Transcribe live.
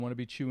want to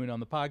be chewing on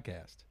the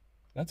podcast.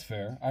 That's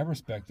fair. I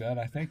respect that.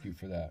 I thank you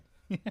for that.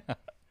 Yeah.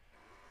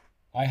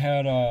 I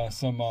had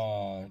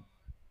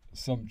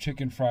some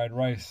chicken fried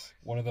rice,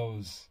 one of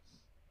those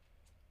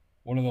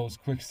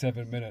quick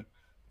 7-minute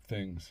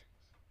things.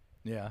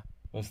 Yeah.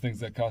 Those things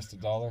that cost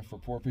 $1 for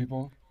poor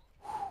people.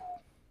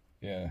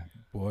 Yeah.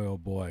 Boy, oh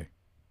boy.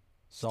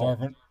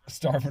 Starving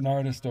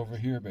artist over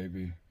here,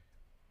 baby.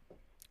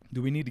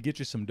 Do we need to get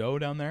you some dough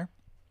down there?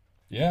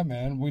 Yeah,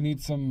 man. We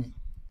need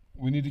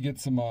to get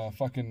some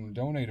fucking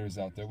donators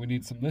out there. We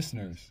need some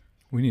listeners.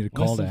 We need a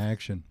call to Listen.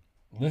 action.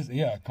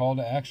 Call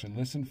to action.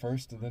 Listen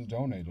first and then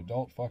donate.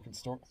 Adult fucking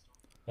story.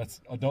 That's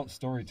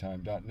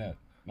adultstorytime.net,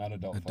 not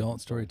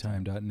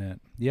Adultstorytime.net.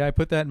 Yeah, I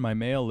put that in my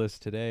mail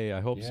list today.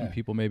 I hope some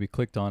people maybe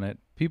clicked on it.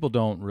 People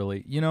don't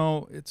really,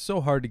 it's so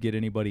hard to get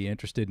anybody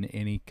interested in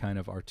any kind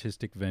of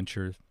artistic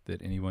venture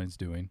that anyone's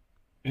doing.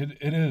 It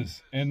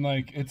is, and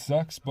like it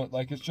sucks, but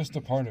like it's just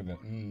a part of it.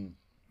 And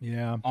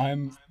yeah,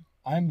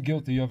 I'm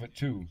guilty of it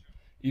too,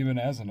 even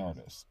as an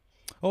artist.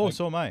 Oh, like,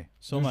 so am I.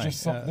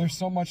 There's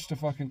so much to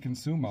fucking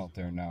consume out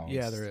there now.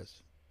 Yeah, there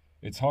is.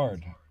 It's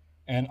hard,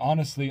 and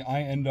honestly,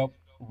 I end up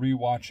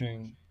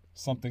rewatching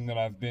something that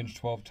I've binged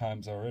 12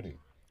 times already.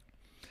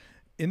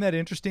 Isn't that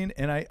interesting?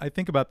 And I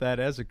think about that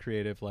as a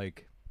creative.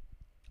 Like,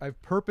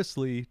 I've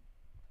purposely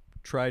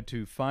tried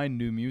to find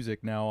new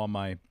music now on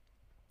my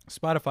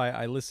Spotify.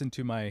 I listen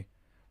to my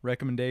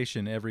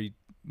recommendation every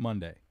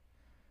Monday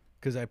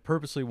because I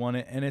purposely want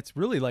it. And it's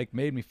really like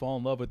made me fall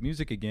in love with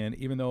music again,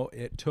 even though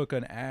it took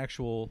an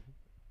actual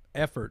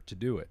effort to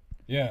do it.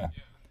 Yeah.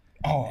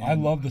 Oh, I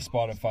love the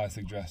Spotify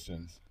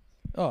suggestions.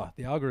 Oh,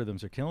 the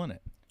algorithms are killing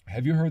it.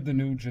 Have you heard the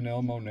new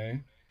Janelle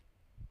Monáe?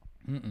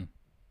 Mm-mm.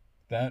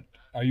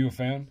 Are you a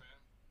fan?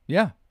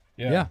 Yeah.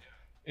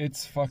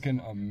 It's fucking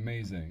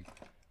amazing.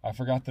 I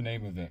forgot the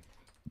name of it.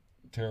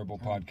 Terrible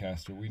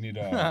podcaster. We need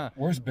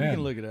where's Ben? We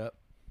can look it up.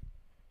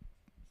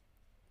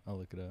 I'll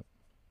look it up.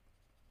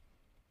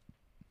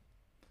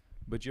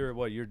 But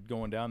you're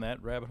going down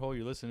that rabbit hole?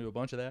 You're listening to a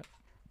bunch of that?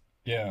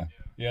 Yeah,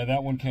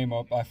 that one came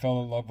up. I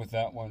fell in love with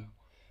that one.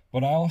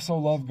 But I also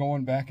love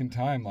going back in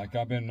time. Like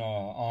I've been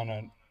on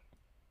an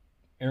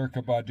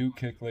Erykah Badu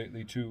kick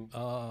lately too.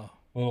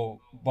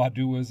 Little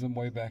Baduism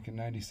way back in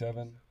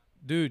 '97.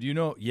 Dude,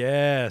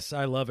 yes,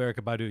 I love Erykah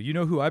Badu. You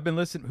know who I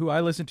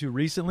listened to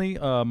recently?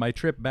 My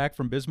trip back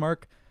from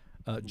Bismarck,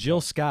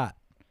 Jill Scott.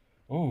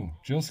 Oh,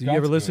 Jill Scott. Did you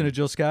ever listen to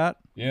Jill Scott?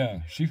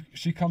 Yeah,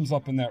 she comes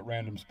up in that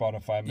random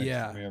Spotify mix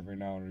for me every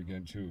now and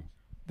again too.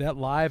 That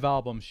live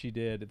album she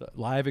did, the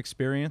Live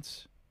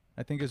Experience,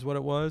 I think is what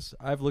it was.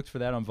 I've looked for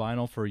that on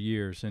vinyl for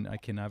years, and I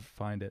cannot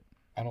find it.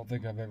 I don't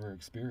think I've ever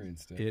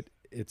experienced it.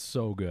 It's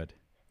so good.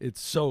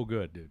 It's so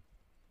good, dude.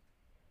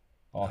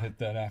 I'll hit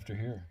that after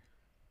here.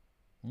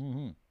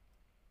 Mm-hmm.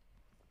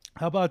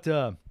 How about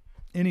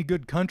any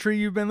good country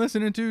you've been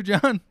listening to,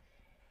 John?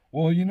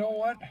 Well, you know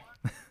what?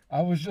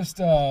 I was just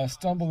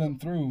stumbling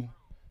through,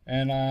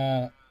 and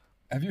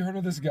have you heard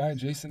of this guy,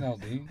 Jason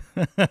Aldean?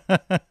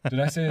 Did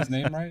I say his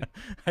name right?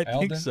 I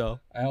think so.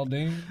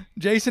 Aldean?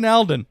 Jason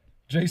Alden.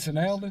 Jason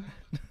Alden?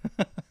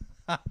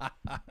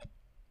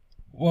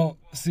 Well,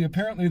 see,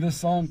 apparently this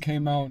song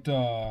came out,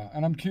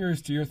 and I'm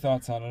curious to your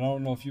thoughts on it. I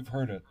don't know if you've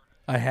heard it.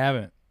 I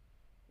haven't.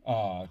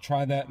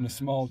 Try That in a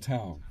Small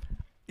Town.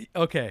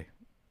 Okay.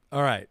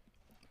 All right.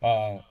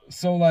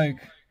 So, like,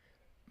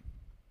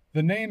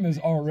 the name is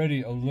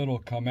already a little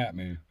come at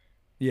me.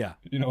 Yeah.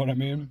 You know what I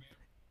mean?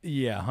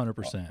 Yeah,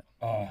 100%.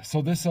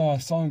 So this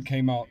song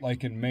came out,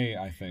 like, in May,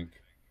 I think.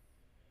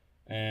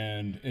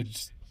 And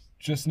it's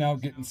just now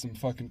getting some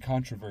fucking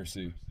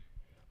controversy.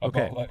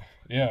 Okay.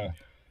 Yeah.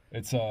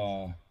 It's,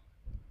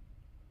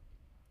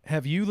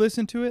 Have you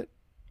listened to it?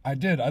 I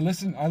did. I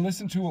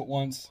listened to it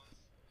once.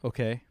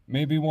 Okay.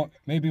 Maybe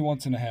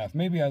once and a half.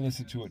 Maybe I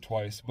listened to it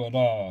twice, but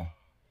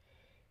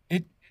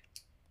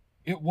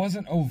it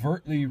wasn't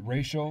overtly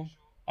racial.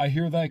 I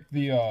hear like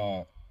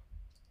the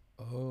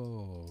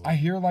I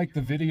hear like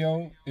the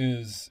video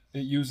it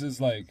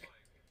uses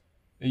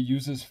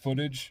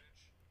footage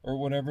or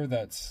whatever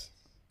that's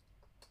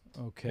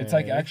okay. It's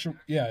like actual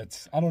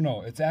I don't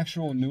know. It's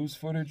actual news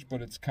footage,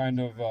 but it's kind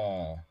of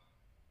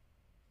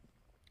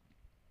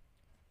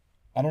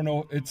I don't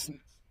know.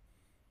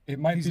 It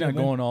might he's be not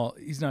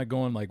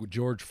going like with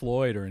George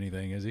Floyd or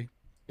anything, is he?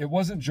 It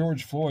wasn't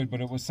George Floyd,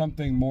 but it was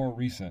something more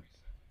recent.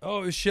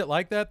 Oh, is shit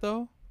like that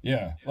though?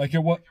 Yeah, like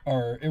it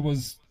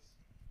was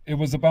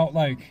about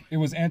like it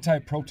was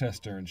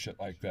anti-protester and shit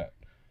like that,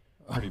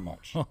 pretty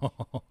much.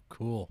 Oh,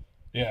 cool.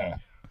 Yeah.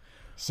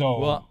 So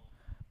well,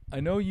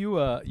 I know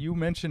you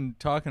mentioned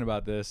talking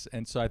about this,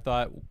 and so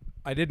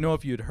I didn't know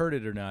if you'd heard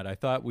it or not. I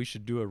thought we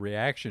should do a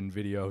reaction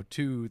video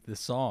to the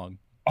song.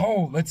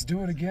 Oh, let's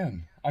do it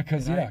again.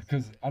 Because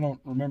I don't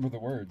remember the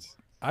words.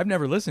 I've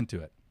never listened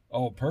to it.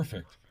 Oh,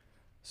 perfect.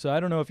 So I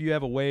don't know if you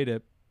have a way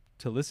to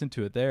listen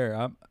to it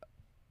there.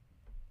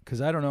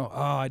 Because I don't know. Oh,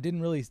 I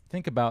didn't really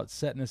think about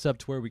setting this up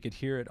to where we could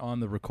hear it on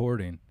the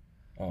recording.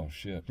 Oh,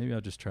 shit. Maybe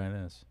I'll just try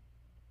this.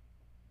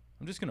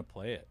 I'm just going to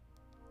play it.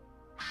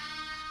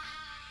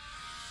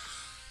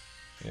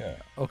 Yeah.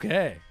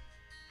 Okay.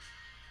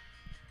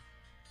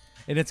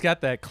 And it's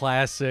got that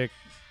classic.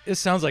 It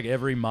sounds like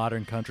every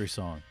modern country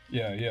song.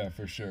 Yeah,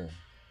 for sure.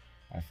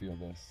 I feel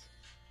this.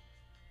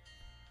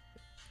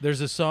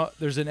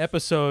 There's an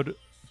episode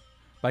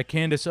by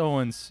Candace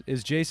Owens.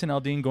 Is Jason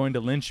Aldean going to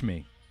lynch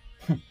me?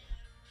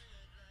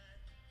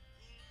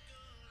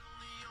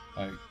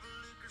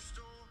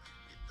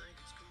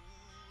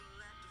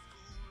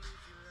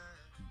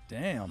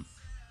 Damn.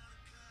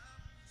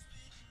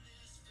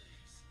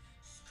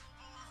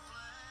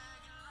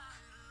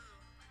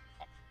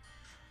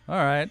 All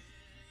right.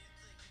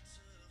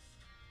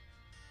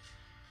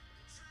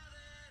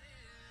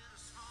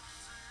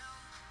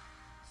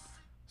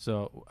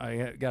 So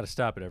I got to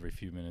stop it every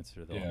few minutes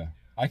or though. Yeah.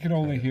 I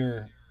couldn't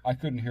hear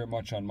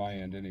much on my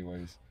end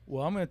anyways.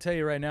 Well, I'm going to tell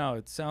you right now,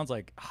 it sounds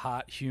like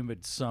hot,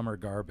 humid summer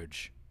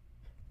garbage.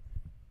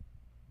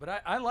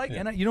 But I like,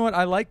 and you know what?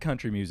 I like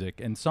country music,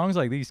 and songs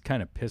like these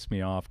kind of piss me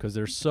off because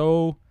they're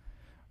so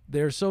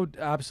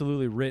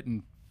absolutely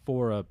written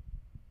for a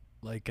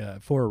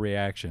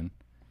reaction.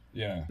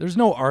 Yeah. There's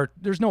no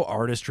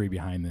artistry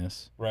behind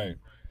this. Right.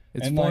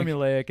 It's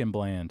formulaic and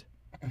bland.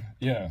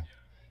 Yeah.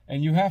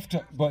 And you have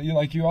to, but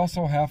you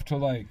also have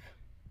to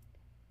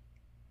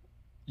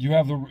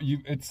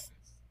it's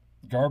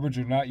garbage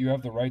or not, you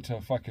have the right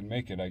to fucking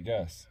make it, I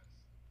guess.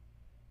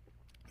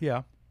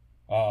 Yeah.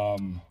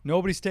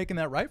 Nobody's taking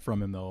that right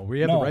from him though. We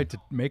have the right to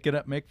make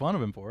fun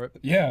of him for it.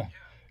 Yeah.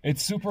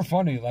 It's super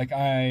funny. Like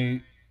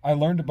I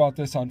learned about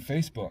this on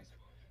Facebook.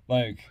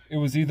 Like it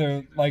was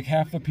either like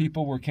half the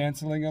people were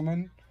canceling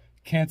him,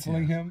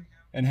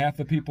 and half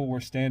the people were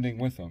standing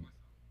with him.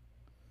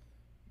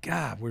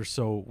 God, we're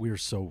so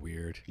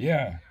weird.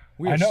 Yeah.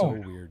 I know. So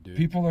weird, dude.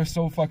 People are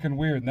so fucking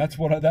weird, and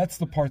that's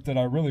the part that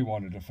I really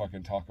wanted to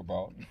fucking talk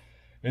about.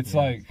 It's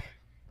like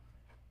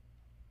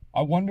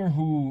I wonder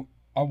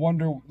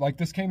like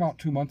this came out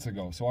 2 months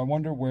ago, so I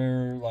wonder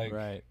where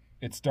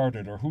it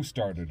started or who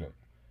started it.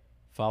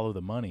 Follow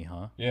the money,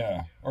 huh?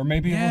 Yeah. Or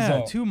maybe it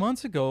was 2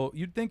 months ago,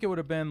 you'd think it would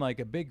have been like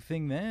a big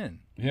thing then.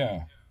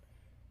 Yeah.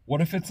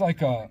 What if it's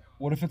like a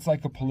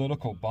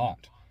political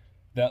bot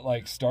that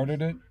like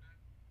started it?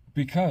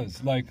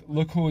 Because like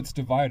look who it's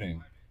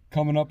dividing.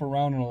 Coming up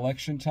around an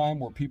election time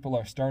where people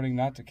are starting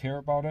not to care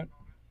about it.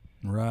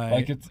 Right.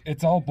 Like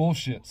it's all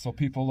bullshit, so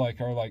people like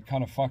are like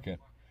kind of fuck it.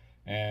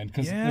 And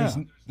cuz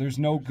there's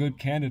no good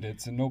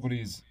candidates and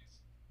nobody's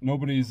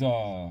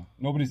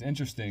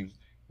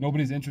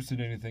interested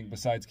in anything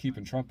besides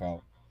keeping Trump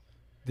out.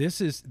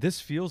 This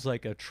feels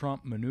like a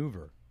Trump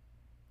maneuver.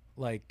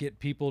 Like get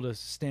people to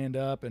stand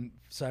up and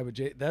side with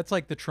Jay. That's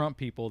like the Trump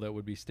people that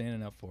would be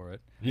standing up for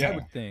it. Yeah. I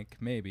would think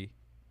maybe.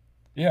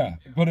 Yeah,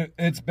 but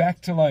it's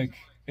back to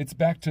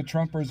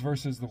Trumpers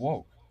versus the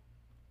woke.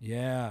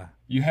 Yeah.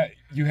 You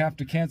have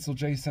to cancel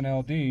Jason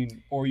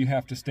Aldean or you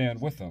have to stand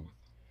with him.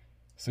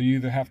 So you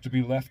either have to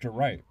be left or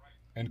right.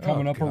 And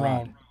coming up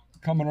around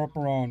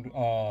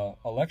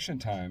election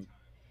time,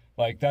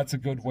 like that's a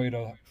good way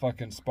to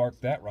fucking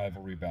spark that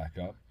rivalry back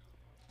up.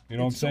 You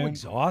know what I'm saying?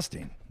 It's so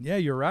exhausting. Yeah,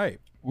 you're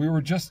right. We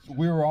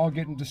were all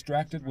getting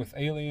distracted with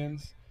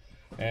aliens,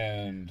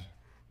 and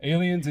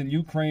aliens in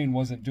Ukraine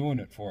wasn't doing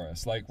it for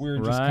us. Like we're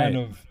just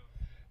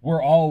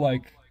we're all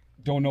like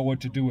don't know what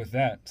to do with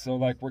that. So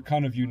like we're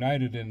kind of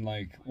united in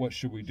like what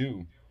should we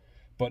do?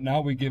 But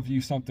now we give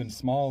you something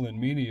small and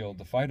menial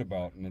to fight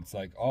about, and it's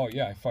like, oh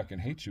yeah, I fucking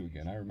hate you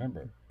again. I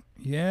remember.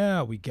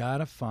 Yeah, we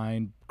gotta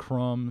find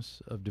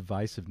crumbs of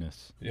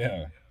divisiveness.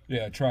 Yeah.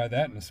 Try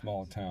that in a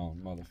small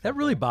town, motherfucker. That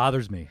really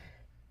bothers me.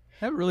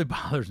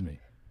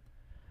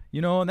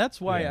 You know, and that's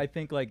why I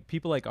think like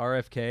people like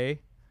RFK,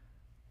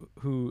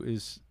 who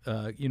is,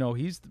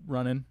 he's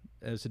running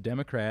as a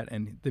Democrat,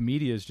 and the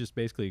media is just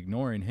basically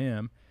ignoring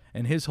him,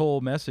 and his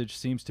whole message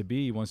seems to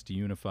be he wants to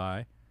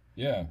unify.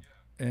 Yeah.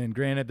 And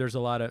granted, there's a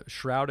lot of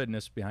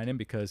shroudedness behind him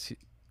because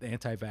the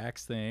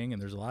anti-vax thing,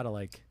 and there's a lot of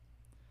like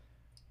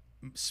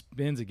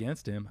spins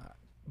against him.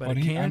 But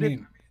a candidate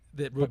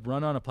that would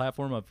run on a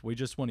platform of we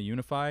just want to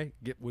unify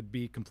would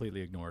be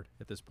completely ignored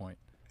at this point.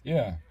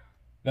 Yeah,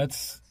 they're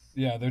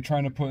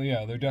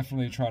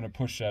definitely trying to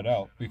push that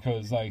out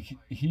because like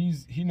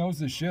he knows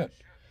his shit.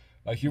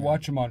 Like you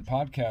watch him on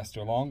podcast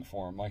or long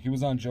form. Like he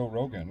was on Joe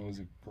Rogan. It was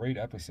a great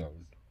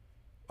episode.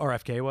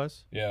 RFK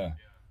was? Yeah.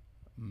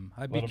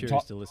 I'd be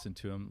curious to listen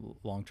to him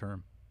long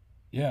term.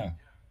 Yeah.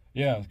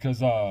 Yeah,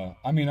 because, I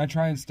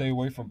try and stay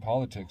away from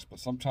politics, but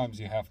sometimes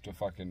you have to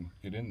fucking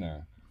get in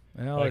there.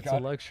 Well, like, it's a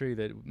luxury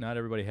that not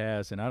everybody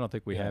has, and I don't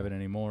think we have it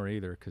anymore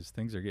either because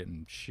things are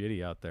getting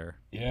shitty out there.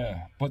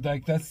 Yeah, but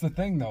like that's the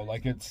thing, though.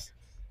 Like it's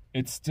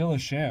still a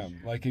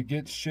sham. Like it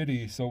gets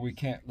shitty, so we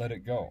can't let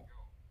it go.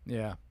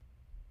 Yeah.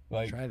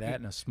 Like try that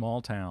in a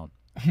small town.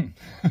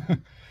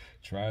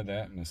 Try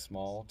that in a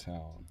small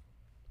town.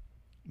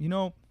 You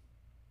know,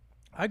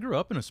 I grew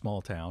up in a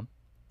small town.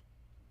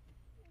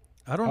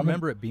 I don't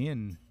remember it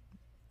being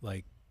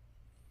like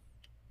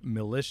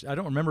militia. I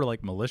don't remember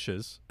like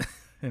militias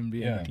and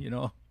being,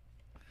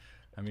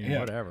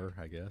 whatever,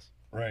 I guess.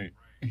 Right.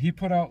 He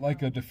put out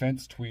like a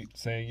defense tweet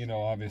saying,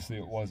 obviously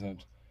it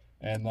wasn't.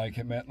 And like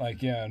it meant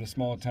like, in a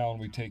small town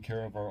we take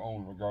care of our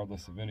own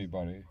regardless of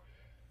anybody.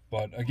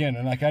 But again,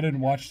 and like I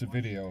didn't watch the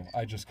video,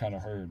 I just kind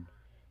of heard.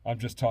 I'm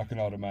just talking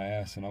out of my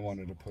ass, and I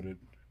wanted to put it.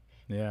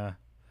 Yeah.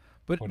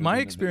 But Put it my into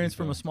the experience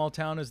from a ethos. small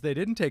town is they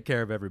didn't take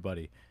care of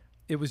everybody.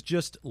 It was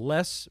just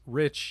less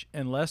rich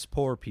and less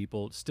poor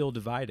people still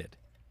divided.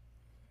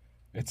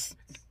 It's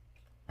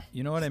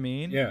You know what I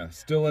mean? yeah,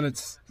 still in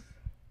its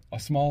a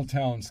small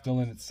town, still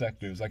in its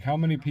sectors. Like how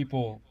many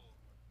people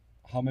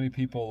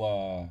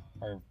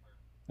are?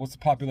 What's the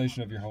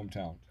population of your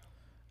hometown?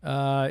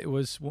 It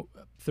was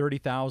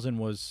 30,000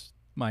 was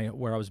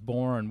where I was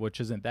born, which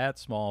isn't that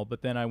small.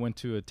 But then I went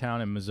to a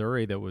town in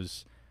Missouri that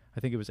was, I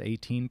think it was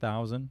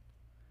 18,000.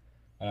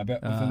 And I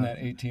bet within that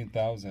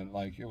 18,000,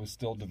 like it was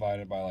still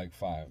divided by like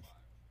 5.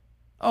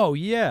 Oh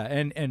yeah,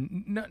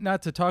 and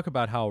not to talk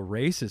about how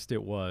racist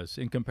it was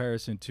in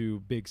comparison to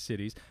big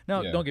cities.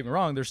 Now, Yeah. don't get me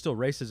wrong, there's still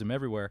racism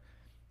everywhere,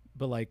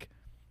 but like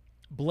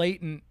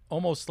blatant,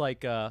 almost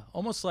like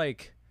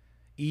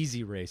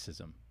easy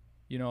racism,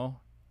 you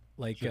know,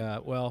 like Sure.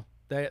 well,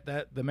 that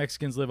the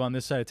Mexicans live on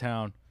this side of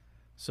town,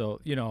 so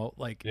you know,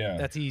 like Yeah.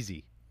 that's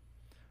easy.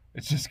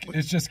 It's just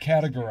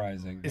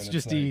categorizing. It's but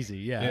just like, easy,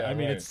 yeah. I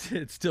mean, right.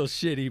 it's still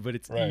shitty, but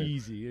it's Right.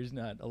 easy. There's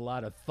not a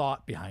lot of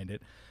thought behind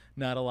it,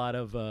 not a lot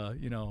of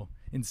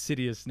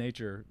insidious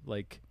nature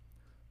like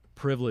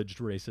privileged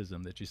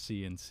racism that you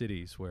see in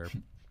cities where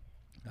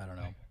I don't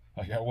know.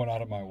 Like I went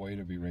out of my way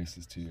to be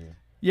racist to you.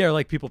 Yeah, or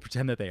like people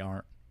pretend that they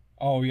aren't.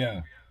 Oh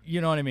yeah,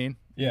 You know what I mean?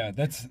 yeah.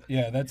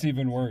 That's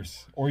even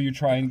worse. Or you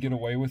try and get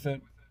away with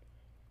it,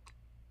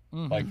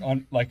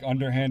 like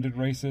underhanded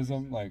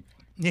racism. Like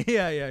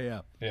Yeah.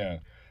 yeah,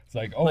 it's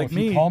like oh, Like if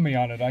me. you call me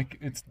on it,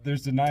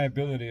 there's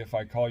deniability if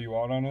I call you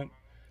out on it.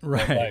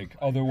 Right. But like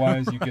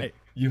otherwise, Right.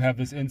 you have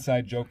this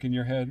inside joke in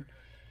your head.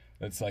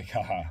 That's like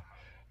haha,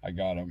 I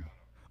got him.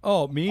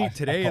 Oh, me I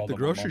today at called the him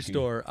a grocery monkey.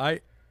 store,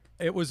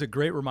 it was a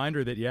great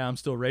reminder that I'm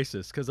still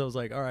racist because I was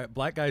like, all right,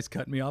 black guy's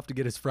cutting me off to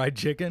get his fried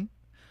chicken.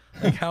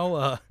 Like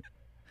how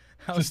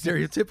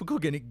stereotypical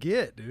can it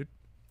get, dude?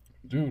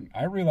 Dude,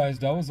 I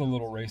realized I was a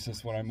little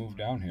racist when I moved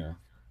down here.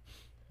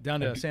 Down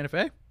to Santa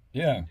Fe?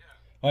 Yeah,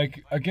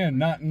 like again,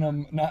 not in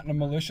a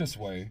malicious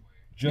way,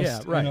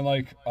 just Yeah, right. in a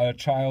like a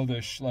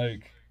childish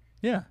like.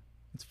 Yeah,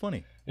 it's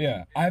funny.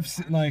 Yeah, I've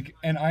seen like,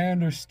 and I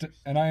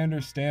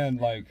understand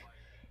like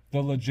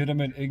the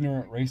legitimate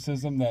ignorant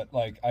racism that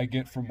like I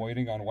get from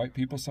waiting on white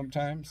people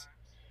sometimes.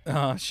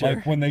 Sure.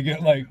 Like when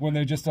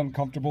they just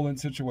uncomfortable in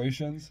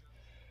situations.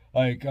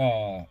 Like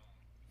I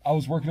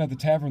was working at the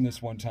tavern this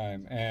one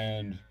time,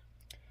 and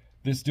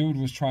this dude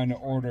was trying to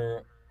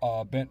order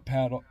a bent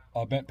paddle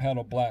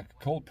black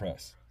cold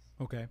press.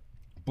 Okay.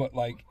 But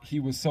like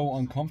he was so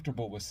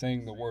uncomfortable with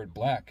saying the word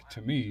black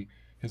to me,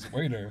 his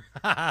waiter,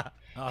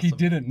 he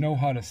didn't know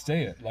how to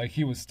say it. Like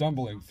he was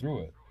stumbling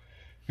through it.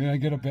 Can I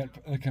get a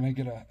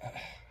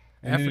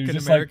and he was African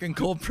just American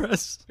cold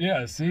press.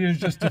 yeah, see, he was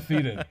just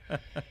defeated.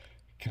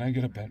 Can I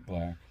get a bent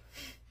black?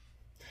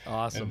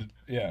 Awesome. And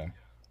yeah,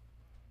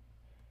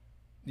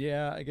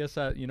 Yeah, I guess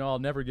I'll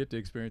never get to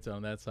experience it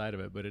on that side of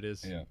it, but it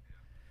is. yeah.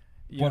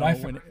 You But know, I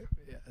when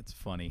yeah, it's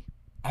funny.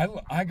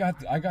 I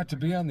got to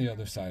be on the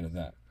other side of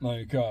that,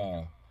 like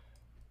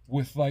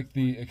with like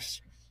the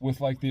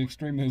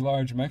extremely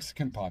large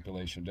Mexican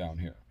population down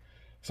here.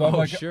 So I'm Oh,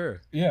 like,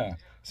 sure. yeah.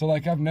 So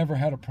like I've never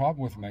had a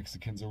problem with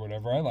Mexicans or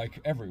whatever. I like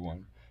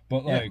everyone,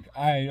 but Yeah. like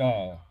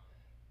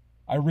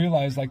I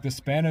realized like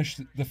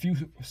the few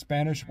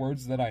Spanish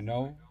words that I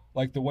know,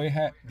 like the way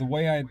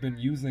I had been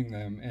using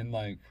them in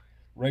like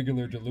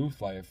regular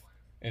Duluth life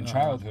in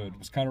childhood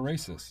was kind of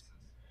racist.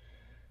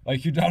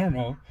 Like I don't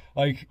know,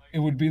 like it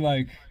would be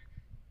like,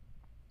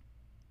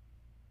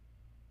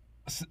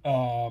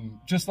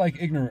 just like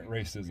ignorant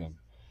racism.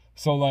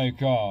 So like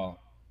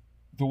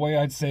the way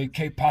I'd say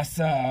 "que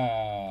pasa,"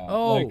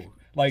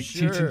 like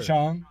sure. Cheech and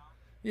Chong.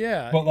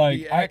 Yeah, But, like,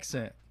 the I-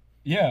 accent.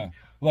 Yeah,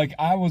 like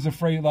I was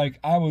afraid, like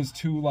I was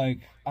too like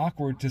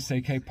awkward to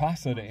say "que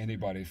pasa" to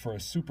anybody for a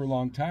super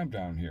long time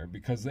down here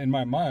because in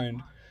my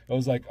mind it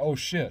was like, oh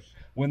shit.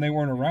 When they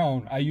weren't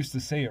around, I used to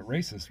say it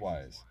racist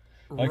wise.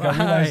 Like right.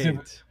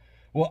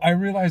 I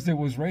realized it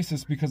was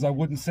racist because I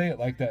wouldn't say it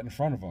like that in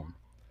front of them.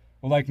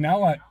 Well, like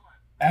now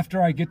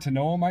after I get to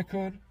know them, I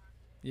could.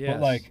 Yes.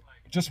 But like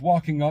just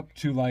walking up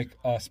to like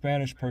a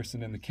Spanish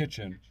person in the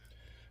kitchen,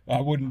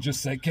 I wouldn't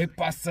just say "que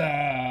pasa."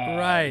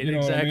 Right. You know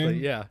what I exactly.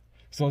 mean? Yeah.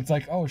 So it's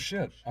like, oh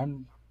shit,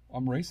 I'm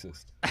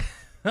racist.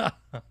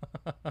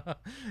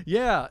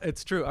 Yeah,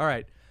 it's true. All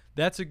right.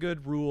 That's a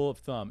good rule of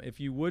thumb. If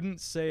you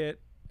wouldn't say it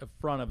in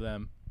front of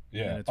them,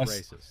 Yeah, then it's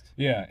racist.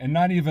 Yeah, and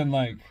not even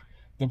like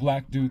the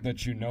black dude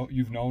that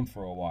you've known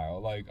for a while,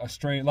 like a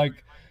strange,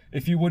 like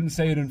if you wouldn't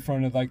say it in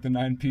front of like the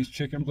 9-piece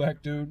chicken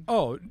black dude.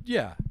 Oh,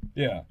 yeah.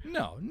 Yeah,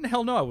 No,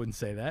 hell no, I wouldn't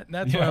say that. And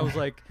that's why Yeah. I was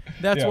like,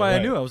 that's Yeah, why I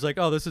right. knew. I was like,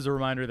 oh, this is a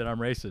reminder that I'm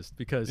racist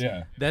because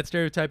Yeah. that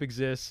stereotype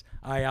exists.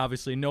 I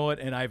obviously know it,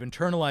 and I've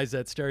internalized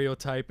that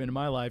stereotype into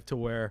my life to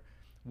where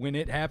when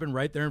it happened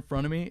right there in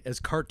front of me, as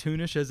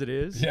cartoonish as it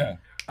is, yeah,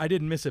 I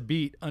didn't miss a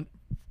beat.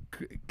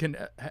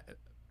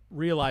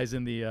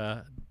 Realizing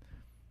the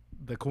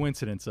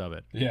coincidence of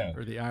it, yeah.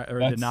 or the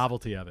That's-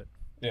 novelty of it.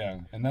 Yeah,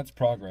 and that's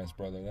progress,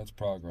 brother. That's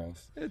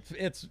progress.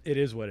 It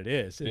is what it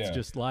is. It's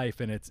just life,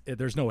 and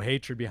there's no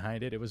hatred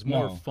behind it. It was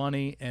more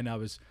funny, and I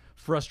was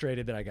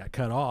frustrated that I got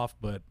cut off,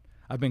 but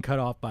I've been cut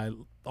off by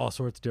all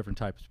sorts of different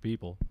types of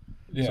people.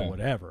 Yeah. So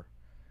whatever.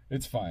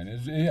 It's fine.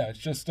 It's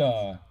just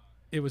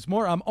it was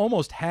more, I'm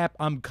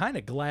kind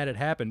of glad it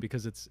happened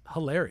because it's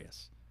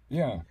hilarious.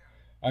 Yeah.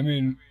 I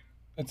mean,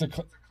 it's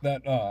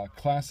that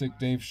classic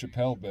Dave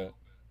Chappelle bit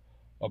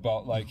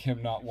about like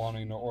him not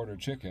wanting to order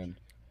chicken.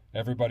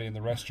 Everybody in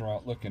the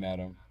restaurant looking at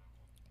him.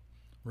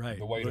 Right.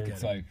 The waiter,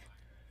 it's like,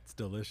 it's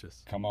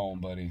delicious. Come on,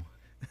 buddy.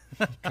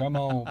 Come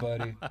on,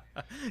 buddy.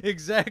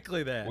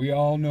 Exactly that. We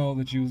all know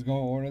that you was going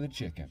to order the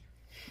chicken.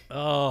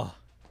 Oh.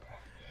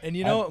 And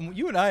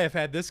you and I have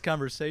had this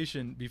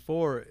conversation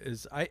before.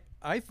 Is I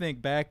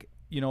think back,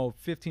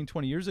 15,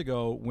 20 years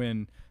ago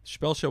when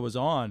Chappelle Show was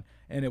on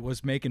and it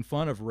was making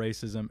fun of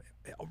racism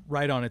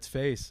right on its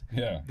face.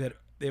 Yeah. That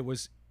it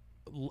was,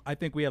 I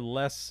think we had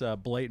less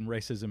blatant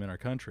racism in our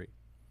country.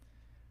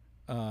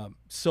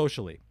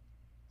 Socially.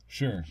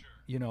 Sure.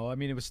 I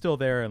mean, it was still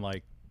there in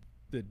like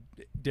the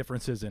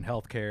differences in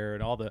healthcare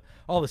and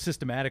all the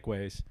systematic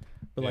ways,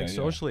 but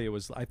socially, it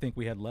was. I think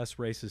we had less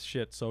racist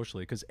shit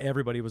socially because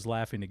everybody was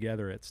laughing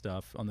together at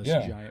stuff on this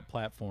giant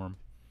platform.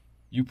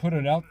 You put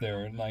it out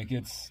there, and like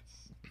it's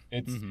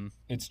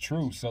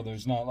true. So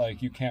there's not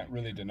like you can't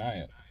really deny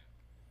it,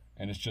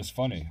 and it's just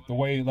funny the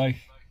way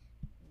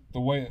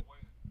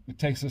it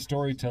takes a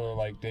storyteller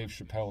like Dave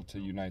Chappelle to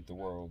unite the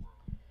world.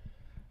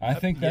 I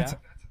think that's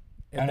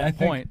at that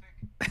point.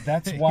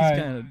 That's why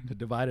he's kind of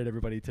divided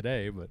everybody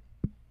today. But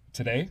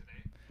today,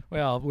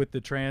 well, with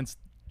the trans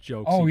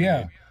jokes. Oh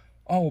yeah,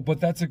 but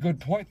that's a good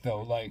point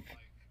though. Like,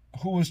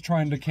 who was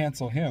trying to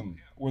cancel him?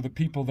 Were the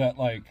people that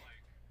like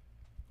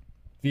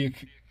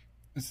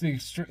it's the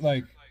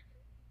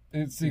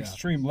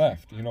extreme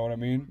left. You know what I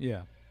mean?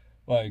 Yeah.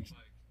 Like,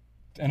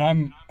 and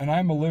I'm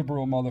a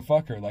liberal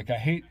motherfucker. Like, I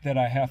hate that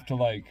I have to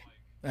like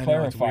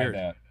clarify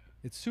that.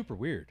 It's super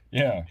weird.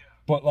 Yeah.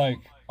 But, like,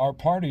 our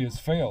party has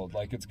failed.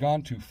 Like, it's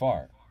gone too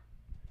far.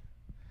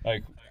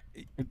 Like,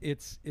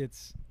 it's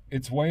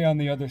way on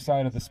the other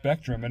side of the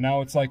spectrum, and now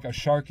it's like a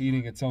shark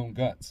eating its own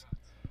guts.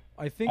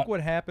 I think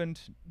what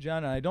happened,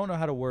 John, and I don't know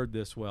how to word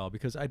this well,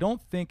 because I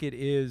don't think it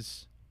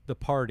is the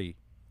party.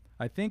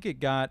 I think it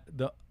got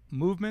the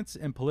movements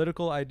and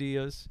political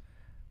ideas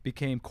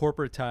became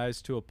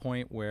corporatized to a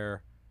point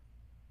where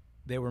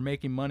they were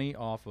making money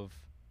off of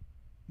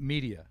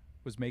media,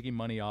 was making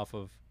money off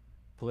of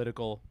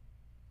political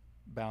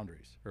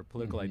boundaries or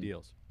political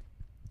ideals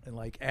and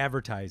like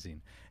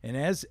advertising. And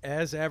as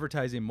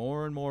advertising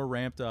more and more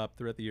ramped up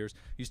throughout the years,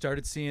 you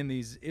started seeing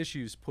these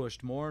issues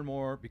pushed more and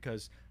more,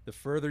 because the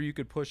further you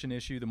could push an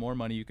issue, the more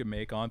money you could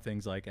make on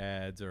things like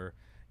ads. Or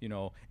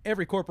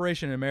every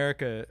corporation in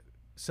America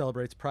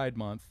celebrates Pride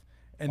Month,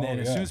 and then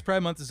as soon as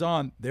Pride Month is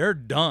on, they're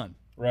done.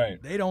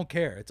 Right. They don't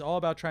care. It's all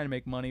about trying to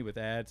make money with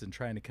ads and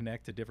trying to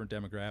connect to different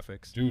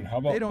demographics. Dude, how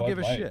about they don't Bud give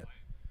a Light? shit.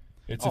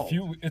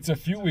 It's a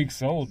few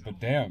weeks old, but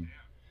damn.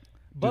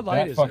 Bud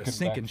Light is a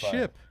sinking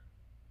ship.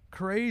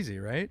 Crazy,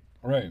 right?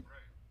 Right.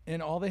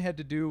 And all they had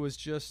to do was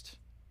just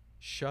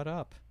shut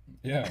up.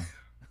 Yeah.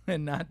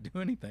 And not do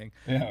anything.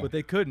 Yeah. But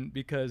they couldn't,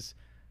 because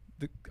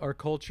our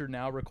culture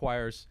now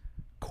requires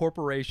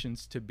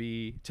corporations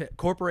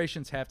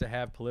corporations have to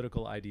have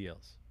political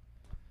ideals.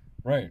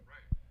 Right.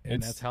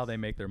 And that's how they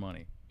make their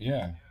money.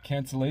 Yeah.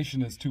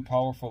 Cancellation is too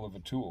powerful of a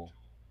tool.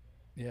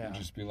 Yeah. And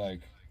just be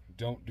like,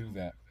 don't do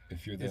that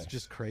if you're this. It's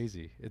just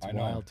crazy. It's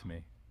wild to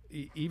me.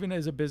 Even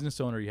as a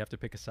business owner, you have to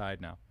pick a side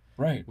now.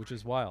 Right. Which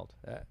is wild.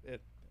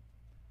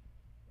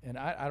 And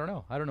I don't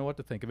know. I don't know what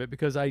to think of it,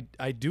 because I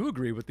do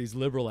agree with these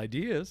liberal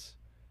ideas.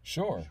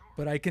 Sure.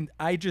 But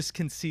I just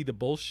can see the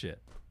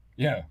bullshit.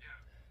 Yeah.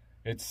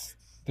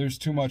 There's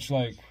too much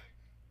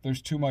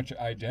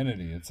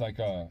identity. It's like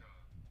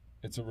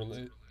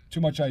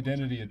too much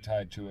identity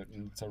tied to it,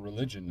 and it's a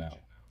religion now.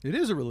 It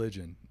is a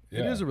religion.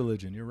 Yeah. It is a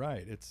religion. You're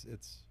right. It's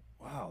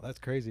wow, that's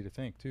crazy to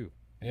think too.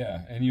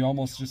 Yeah, and you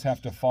almost just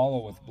have to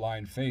follow with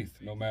blind faith,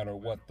 no matter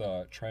what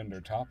the trend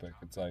or topic.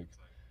 It's like,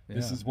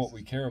 this is what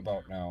we care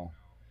about now.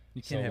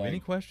 You can't have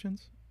any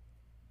questions?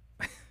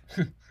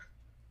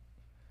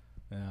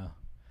 Yeah.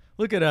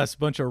 Look at us,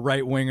 bunch of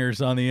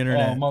right-wingers on the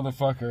internet. Oh,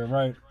 motherfucker,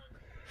 right.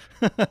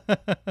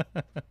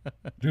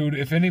 Dude,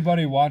 if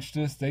anybody watched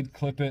this, they'd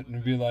clip it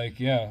and be like,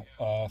 yeah,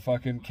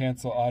 fucking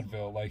cancel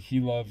Oddville. Like, he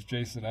loves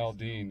Jason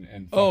Aldean.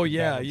 And oh,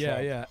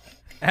 yeah.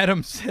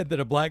 Adam said that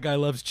a black guy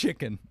loves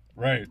chicken.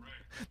 Right.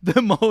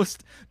 The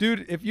most,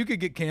 dude, if you could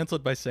get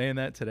canceled by saying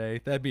that today,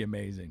 that'd be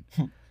amazing.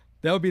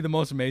 That would be the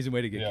most amazing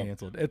way to get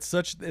canceled. It's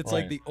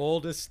like the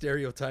oldest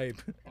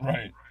stereotype.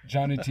 Right.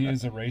 Johnny T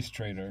is a race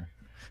traitor.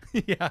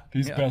 Yeah.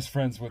 He's best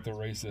friends with the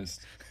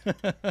racist.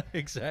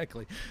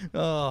 Exactly.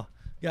 Oh,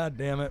 God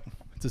damn it.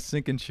 It's a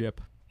sinking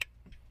ship.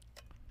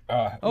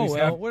 What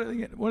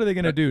are they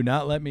going to do?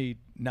 Not let me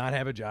not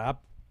have a job?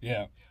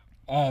 Yeah.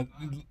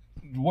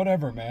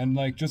 Whatever, man.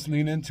 Like, just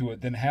lean into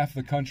it. Then half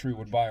the country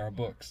would buy our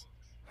books.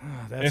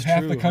 That's if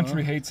half the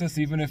country hates us,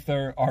 even if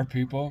there are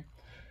people,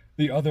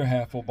 the other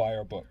half will buy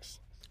our books.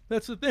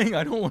 That's the thing.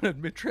 I don't want to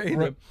betray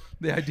Right.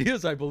 the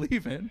ideas I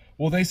believe in.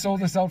 Well, they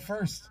sold us out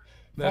first.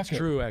 That's Fuck it.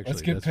 true, actually.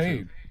 Let's get That's paid.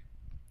 true.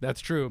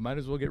 That's true. Might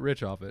as well get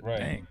rich off it. Right.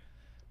 Dang.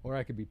 Or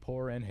I could be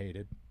poor and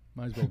hated.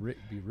 Might as well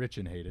be rich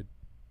and hated.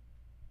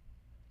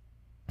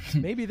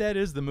 Maybe that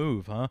is the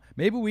move, huh?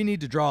 Maybe we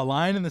need to draw a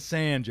line in the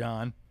sand,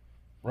 John.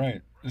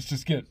 Right. Let's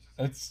just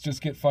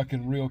get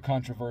fucking real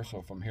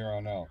controversial from here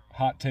on out.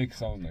 Hot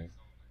takes only.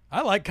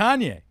 I like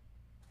Kanye.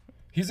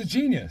 He's a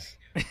genius.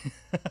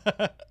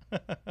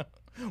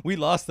 We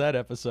lost that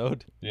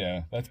episode.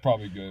 Yeah, that's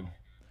probably good.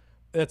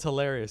 That's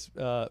hilarious.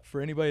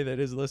 For anybody that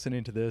is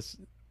listening to this,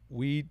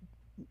 we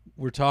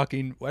were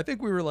talking. I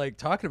think we were like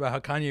talking about how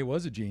Kanye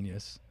was a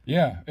genius.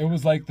 Yeah, it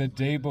was like the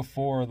day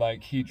before,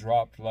 like he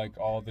dropped like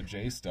all the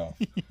J stuff.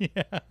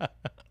 Yeah.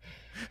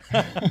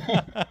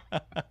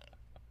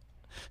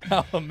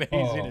 How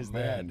amazing is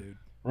that, dude?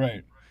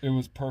 Right. It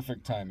was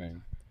perfect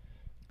timing.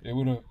 It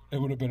would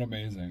have been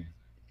amazing.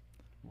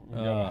 We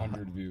got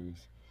 100 views.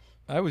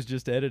 I was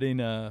just editing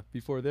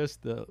before this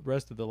the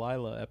rest of the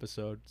Lila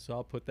episode, so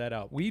I'll put that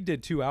out. We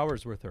did 2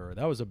 hours with her.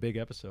 That was a big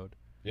episode.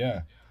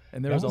 Yeah.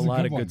 And there was a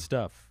lot of good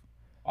stuff.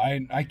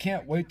 I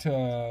can't wait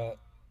to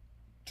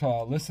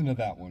listen to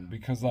that one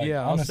because like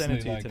yeah, honestly I'll send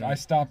it to you like tonight. I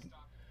stopped.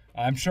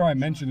 I'm sure I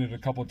mentioned it a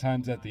couple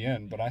times at the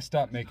end, but I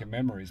stopped making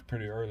memories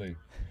pretty early.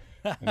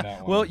 In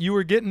that one. Well,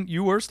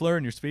 you were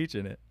slurring your speech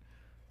in it,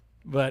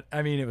 but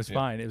I mean it was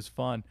fine. It was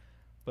fun,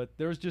 but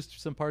there was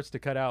just some parts to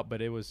cut out.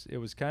 But it was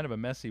kind of a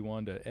messy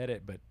one to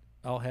edit. But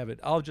I'll have it.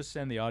 I'll just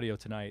send the audio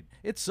tonight.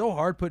 It's so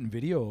hard putting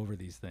video over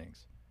these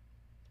things.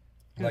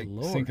 Good like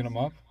Lord. syncing them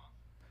up.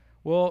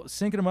 Well,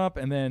 syncing them up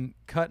and then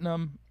cutting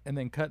them and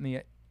then cutting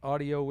the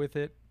audio with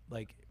it.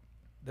 Like,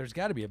 there's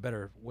got to be a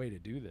better way to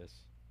do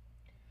this.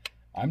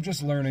 I'm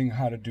just learning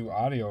how to do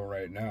audio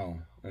right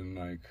now, and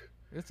like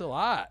It's a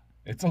lot.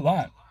 it's a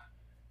lot.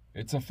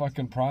 It's a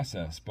fucking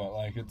process, but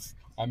like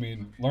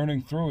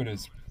learning through it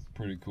is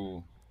pretty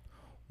cool.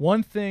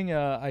 One thing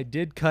I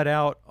did cut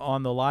out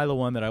on the Lila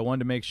one that I wanted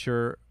to make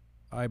sure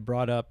I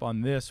brought up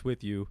on this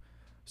with you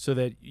so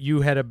that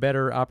you had a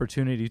better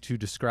opportunity to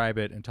describe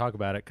it and talk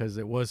about it because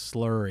it was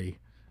slurry,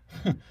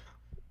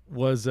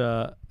 was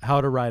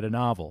how to write a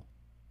novel.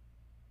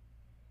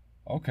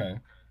 Okay.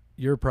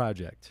 Your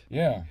project.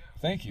 Yeah.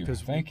 Thank you.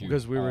 Thank you.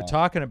 Because we were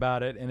talking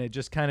about it and it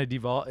just kind of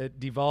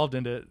devolved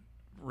into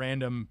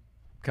random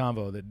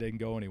convo that didn't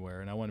go anywhere.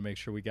 And I want to make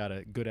sure we got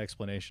a good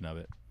explanation of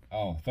it.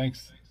 Oh,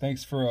 thanks.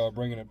 Thanks for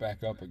bringing it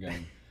back up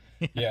again.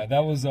 Yeah,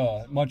 that was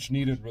a much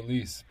needed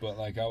release, but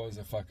like I was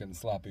a fucking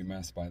sloppy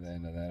mess by the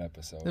end of that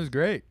episode. It was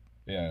great.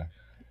 Yeah.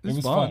 It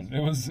was fun. fun.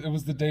 It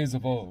was the days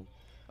of old.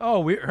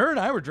 Oh, her and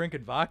I were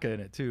drinking vodka in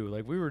it too.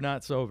 Like we were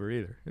not sober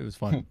either. It was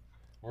fun.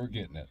 We're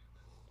getting it.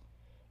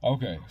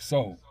 Okay,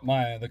 so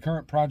the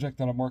current project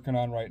that I'm working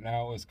on right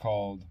now is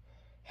called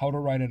How to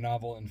Write a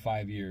Novel in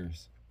 5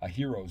 Years, A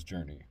Hero's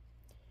Journey.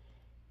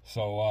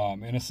 So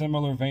in a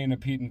similar vein to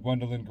Pete and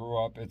Gwendolyn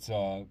grew up, it's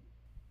a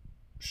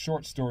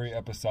short story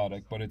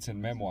episodic, but it's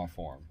in memoir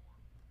form.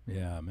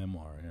 Yeah,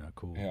 memoir. Yeah,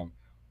 cool. Yeah.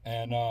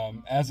 And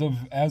as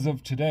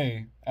of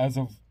today,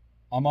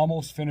 I'm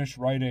almost finished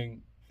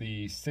writing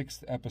the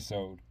 6th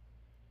episode,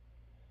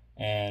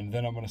 and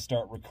then I'm going to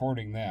start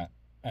recording that.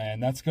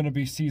 And that's going to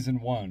be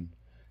season 1.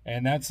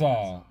 And that's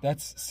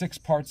 6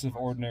 parts of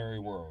Ordinary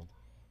World.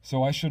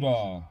 So I should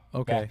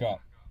back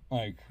up.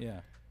 Like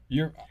Yeah.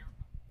 You're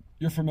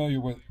familiar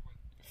with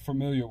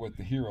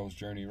the hero's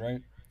journey,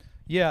 right?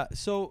 Yeah.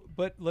 So,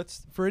 but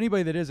for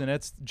anybody that isn't,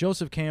 that's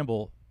Joseph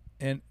Campbell.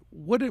 And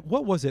what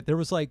was it? There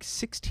was like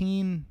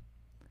 16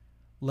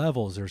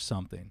 levels or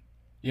something.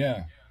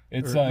 Yeah.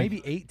 It's or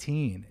maybe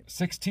 18.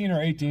 16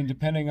 or 18,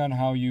 depending on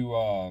how you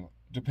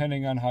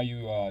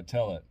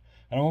tell it.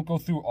 And I won't go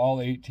through all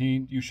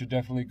 18. You should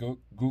definitely go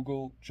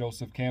Google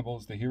Joseph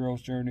Campbell's The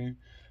Hero's Journey.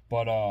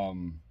 But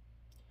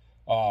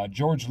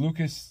George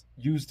Lucas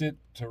used it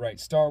to write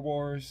Star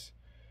Wars.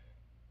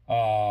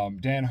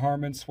 Dan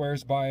Harmon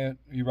swears by it.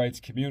 He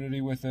writes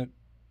Community with it.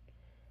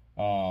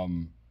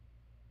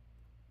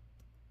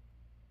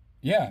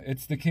 Yeah,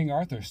 it's the King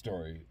Arthur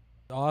story.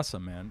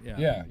 Awesome, man. Yeah.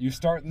 Yeah, you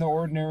start in the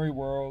ordinary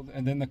world,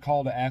 and then the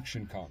call to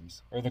action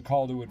comes, or the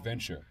call to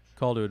adventure.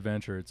 Call to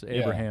adventure. It's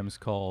Abraham's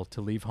call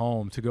to leave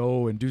home, to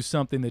go and do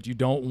something that you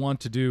don't want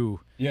to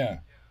do. Yeah.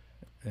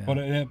 But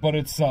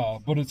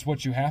it's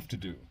what you have to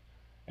do,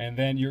 and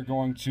then you're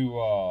going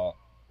to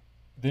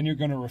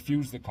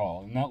refuse the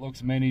call, and that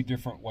looks many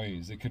different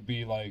ways. It could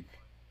be like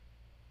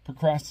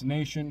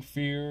procrastination,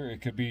 fear.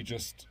 It could be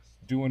just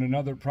doing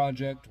another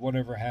project,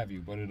 whatever have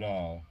you.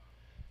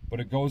 But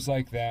it goes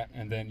like that,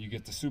 and then you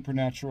get the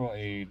supernatural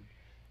aid,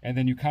 and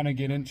then you kind of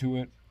get into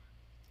it,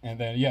 and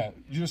then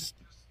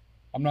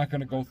I'm not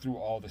going to go through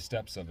all the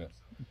steps of it,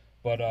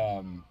 but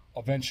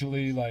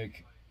eventually,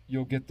 like,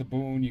 you'll get the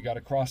boon. You got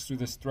to cross through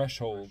this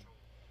threshold.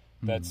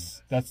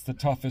 That's the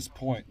toughest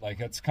point.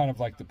 Like, it's kind of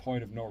like the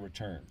point of no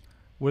return.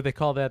 What do they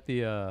call that?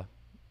 The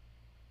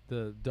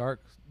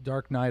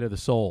dark night of the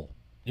soul.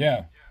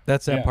 Yeah.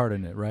 That's that part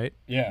in it, right?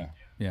 Yeah.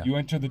 Yeah. You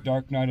enter the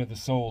dark night of the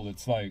soul.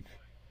 It's like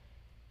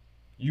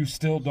you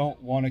still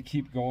don't want to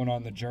keep going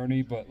on the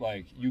journey, but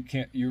like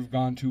you've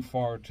gone too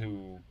far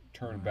to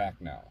turn back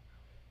now.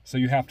 So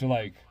you have to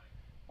like,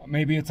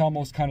 maybe it's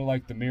almost kind of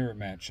like the mirror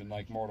match in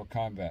like Mortal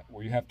Kombat,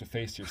 where you have to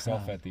face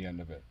yourself at the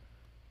end of it.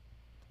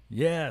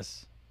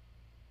 Yes.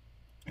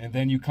 And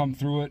then you come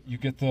through it, you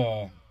get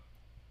the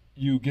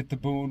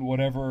boon,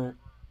 whatever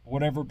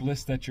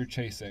bliss that you're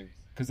chasing,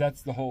 because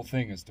that's the whole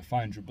thing, is to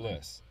find your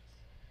bliss.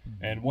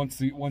 And once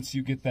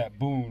you get that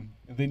boon,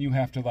 then you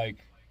have to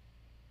like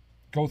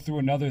go through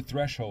another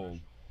threshold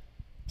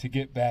to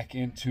get back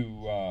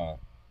into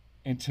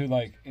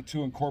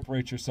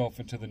incorporate yourself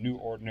into the new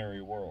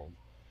ordinary world,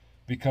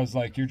 because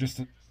like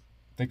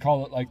they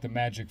call it like the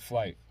magic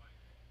flight,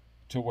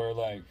 to where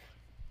like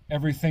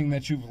everything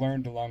that you've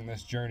learned along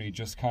this journey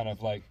just kind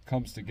of like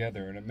comes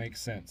together and it makes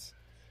sense,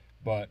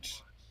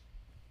 but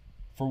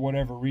for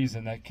whatever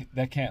reason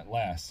that can't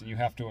last, and you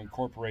have to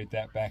incorporate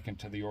that back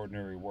into the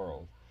ordinary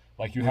world.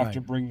 Like you have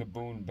to bring the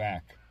boon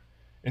back.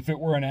 If it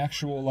were an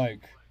actual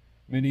like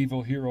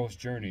medieval hero's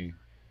journey,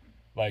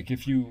 like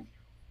if you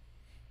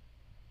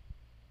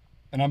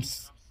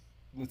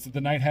the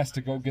knight has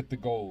to go get the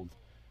gold,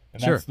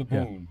 and that's the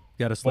boon.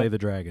 Got to slay the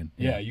dragon.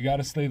 Yeah, you got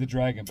to slay the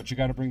dragon, but you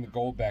got to bring the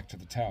gold back to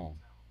the town.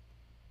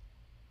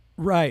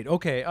 Right.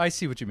 Okay, I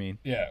see what you mean.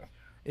 Yeah.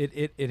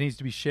 It needs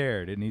to be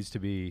shared. It needs to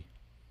be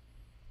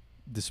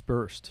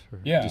dispersed or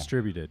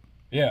distributed.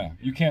 Yeah,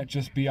 you can't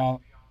just be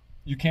out.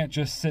 You can't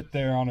just sit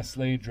there on a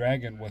slayed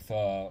dragon with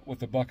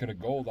a bucket of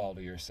gold all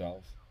to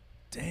yourself.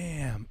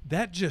 Damn,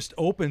 that just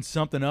opened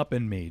something up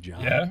in me,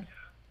 John. Yeah.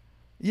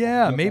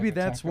 Yeah, maybe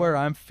that's where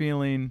I'm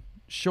feeling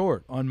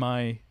short on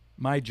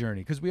my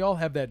journey, because we all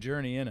have that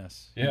journey in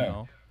us. Yeah. You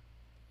know?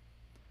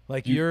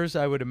 Like yours,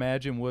 I would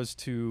imagine, was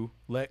to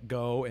let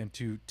go and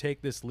to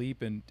take this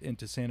leap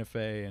into Santa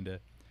Fe, and to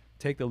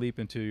take the leap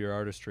into your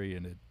artistry,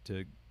 and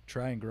to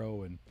try and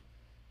grow and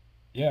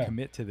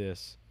commit to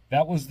this.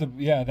 That was the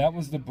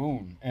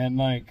boon. And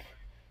like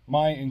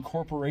my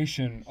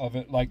incorporation of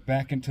it like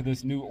back into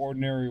this new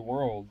ordinary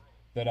world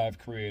that I've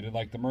created,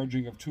 like the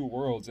merging of two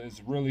worlds,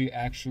 is really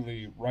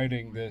actually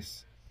writing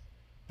this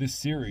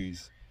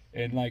series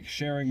and like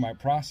sharing my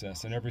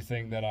process and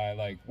everything that I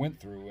like went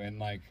through. And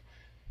like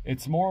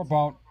it's more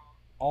about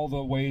all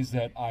the ways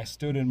that I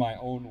stood in my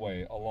own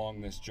way along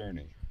this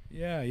journey.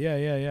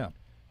 Yeah.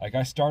 Like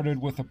I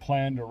started with a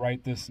plan to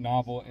write this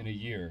novel in a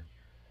year.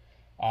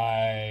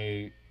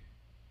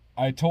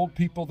 I told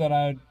people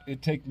that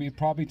it'd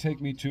probably take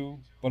me 2,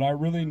 but I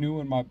really knew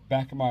in my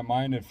back of my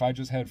mind, if I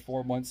just had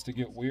 4 months to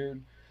get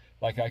weird,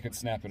 like I could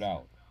snap it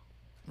out.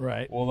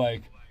 Right. Well,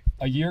 like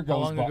a year goes by.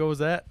 How long ago was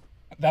that?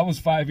 That was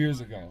 5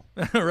 years ago.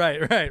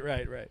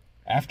 Right.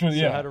 After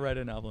how to write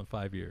a novel in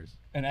 5 years.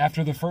 And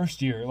after the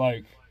first year,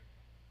 like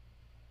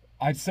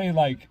I'd say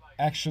like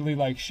actually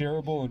like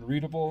shareable and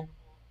readable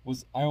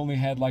was, I only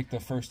had like the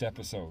first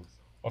episode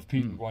of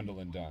Pete and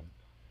Gwendolyn done.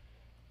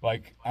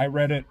 Like I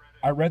read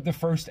the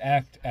first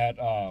act at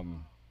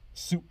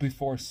Soup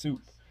Before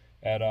Soup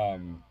at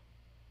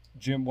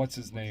Jim what's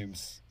his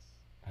name's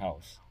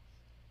house.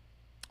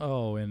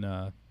 Oh,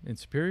 in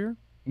Superior?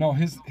 No,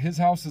 his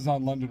house is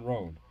on London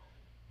Road,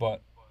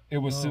 but it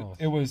was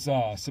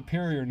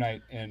Superior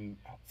night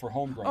for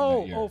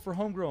Homegrown that year. Oh, for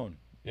Homegrown.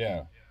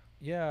 Yeah.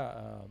 Yeah,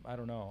 I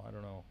don't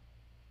know.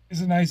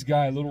 He's a nice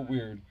guy, a little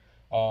weird.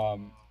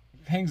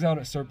 Hangs out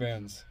at Sir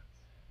Ben's.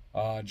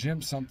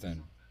 Jim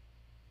something.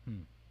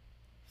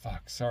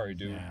 Fuck, sorry,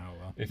 dude. Yeah,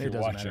 well, if you're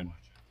watching.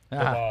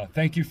 But,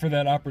 thank you for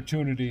that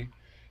opportunity.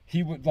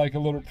 He would like a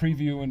little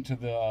preview into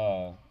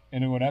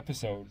an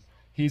episode.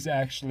 He's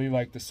actually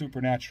like the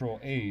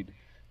supernatural aid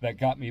that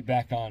got me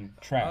back on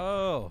track.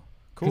 Oh,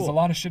 cool. Because a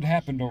lot of shit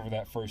happened over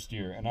that first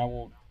year,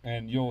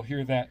 and you'll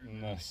hear that in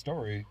the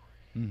story.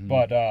 Mm-hmm.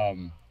 But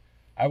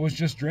I was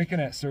just drinking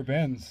at Sir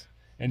Ben's,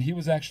 and he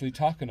was actually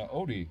talking to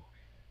Odie,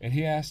 and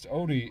he asked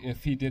Odie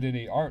if he did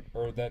any art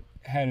or that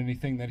had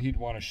anything that he'd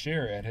want to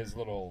share at his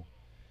little.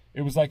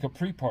 It was like a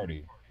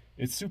pre-party.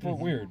 It's super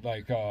weird.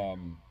 Like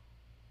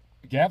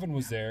Gavin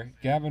was there.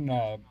 Gavin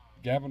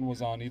was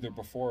on either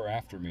before or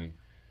after me.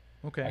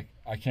 Okay.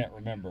 I can't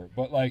remember.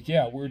 But like,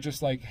 yeah, we're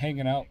just like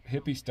hanging out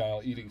hippie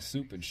style, eating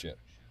soup and shit.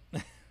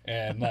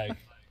 And like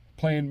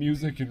playing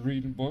music and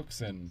reading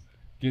books and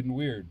getting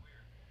weird.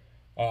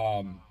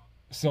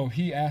 So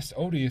he asked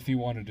Odie if he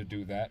wanted to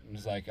do that, and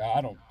he's like,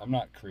 I'm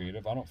not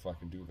creative. I don't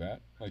fucking do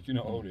that. Like, you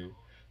know, Odie.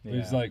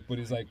 But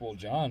he's like, well,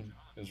 John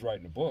is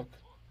writing a book.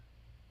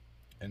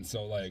 And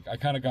so like I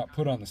kind of got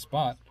put on the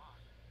spot.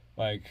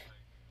 Like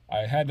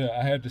I had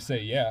to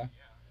say yeah.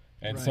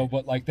 And so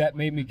but like that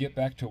made me get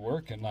back to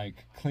work and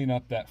like clean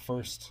up that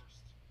first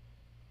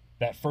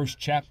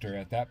chapter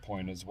at that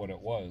point is what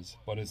it was,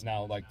 but is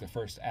now like the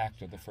first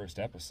act of the first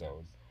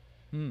episode.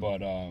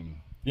 But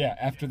yeah,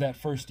 after that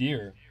first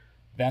year,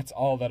 that's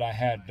all that I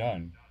had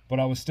done. But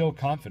I was still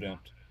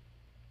confident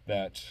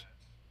that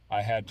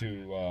I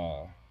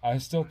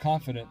was still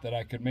confident that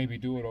I could maybe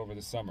do it over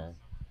the summer,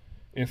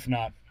 if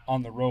not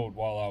on the road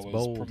while I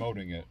was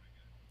promoting it.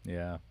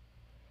 Yeah.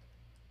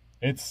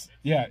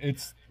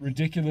 it's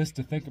ridiculous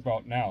to think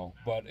about now,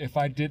 but if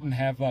I didn't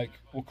have, like,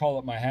 we'll call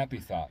it my happy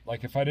thought,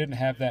 like if I didn't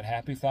have that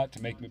happy thought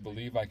to make me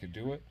believe I could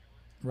do it,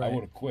 I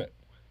would have quit.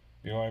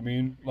 You know what I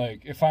mean?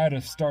 Like if I had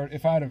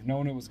have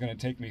known it was going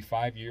to take me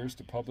 5 years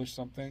to publish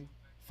something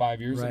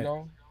 5 years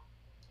ago,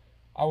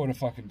 I would have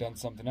fucking done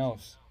something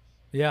else.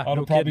 Yeah,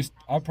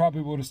 I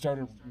probably would have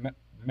started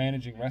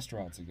managing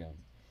restaurants again.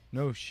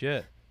 No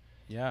shit.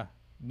 Yeah.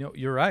 No,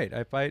 you're right.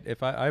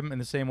 I'm in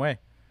the same way.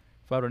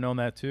 If I would have known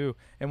that too.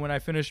 And when I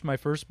finished my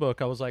first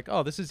book, I was like,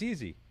 oh, this is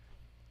easy.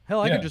 Hell,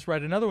 I could just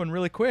write another one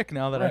really quick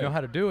now that I know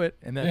how to do it.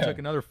 And that took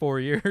another 4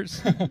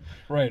 years.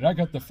 Right. I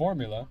got the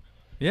formula.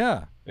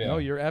 Yeah. No,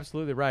 you're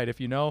absolutely right. If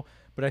you know,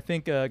 but I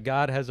think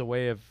God has a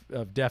way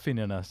of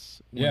deafening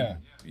us. When,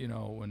 you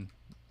know,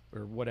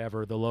 or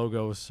whatever, the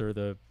logos or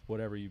the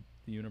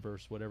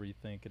universe, whatever you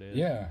think it is.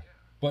 Yeah.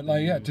 But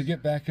like, to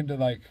get back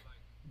into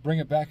bring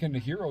it back into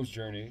Hero's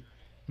Journey,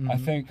 I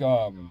think,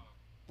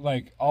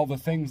 like all the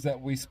things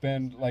that we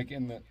spend, like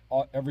in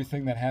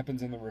everything that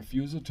happens in the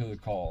refusal to the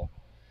call,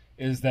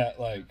 is that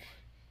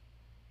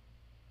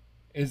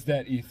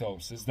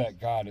ethos, is that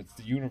God, it's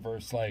the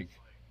universe, like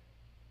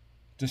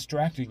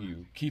distracting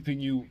you, keeping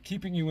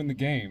you in the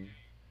game,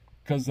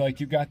 because like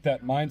you got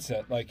that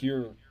mindset, like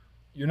you're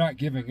not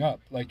giving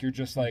up, like you're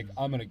just like,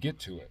 I'm gonna get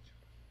to it.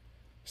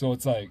 So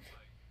it's like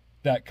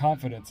that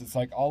confidence, it's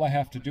like all I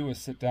have to do is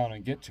sit down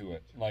and get to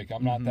it, like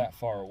I'm not that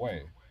far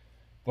away.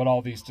 But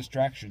all these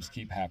distractions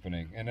keep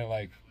happening, and it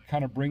like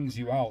kind of brings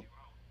you out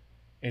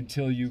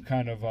until you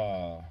kind of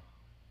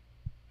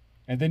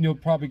and then you'll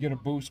probably get a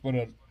boost, but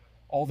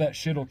all that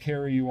shit will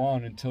carry you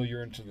on until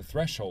you're into the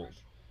threshold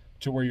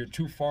to where you're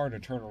too far to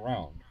turn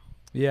around.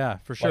 Yeah,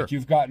 for sure. Like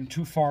you've gotten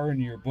too far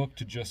into your book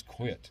to just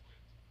quit.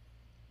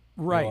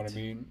 Right. You know what I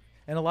mean?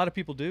 And a lot of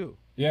people do.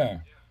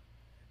 Yeah.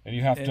 And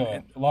you have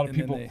a lot of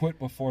people quit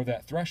before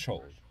that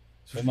threshold.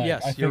 And like,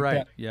 yes, I think you're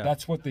right.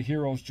 That's what the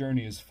hero's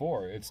journey is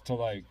for. It's to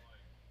like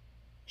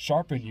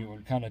sharpen you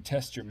and kind of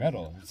test your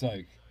mettle. It's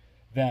like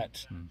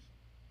that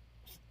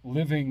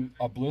living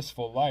a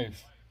blissful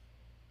life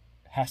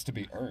has to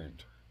be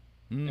earned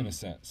in a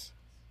sense.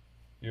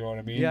 You know what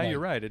I mean? Yeah, like, you're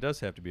right. It does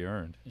have to be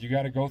earned. You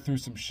got to go through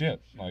some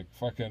shit. Like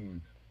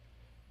fucking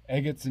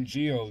agates and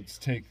geodes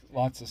take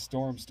lots of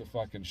storms to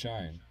fucking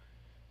shine.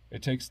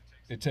 It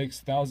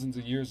takes thousands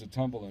of years of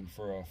tumbling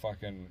for a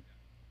fucking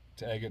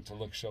agate to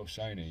look so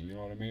shiny. You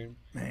know what I mean?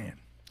 Man,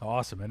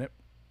 awesome, isn't it?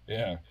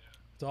 Yeah,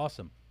 it's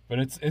awesome. But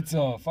it's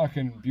a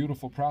fucking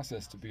beautiful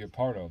process to be a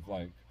part of.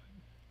 Like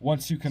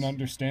once you can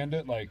understand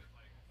it, like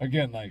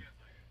again, like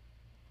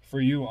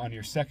for you on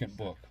your second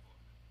book,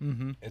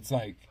 it's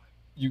like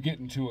you get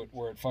into it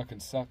where it fucking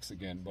sucks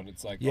again. But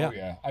it's like, oh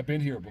yeah, I've been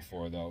here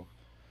before though.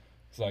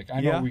 It's like I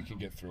know we can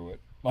get through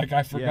it. Like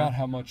I forgot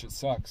how much it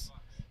sucks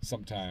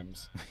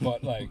sometimes,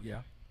 but like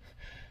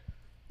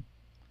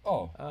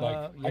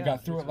I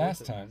got through it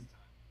last time,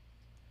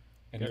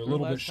 and you're a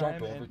little bit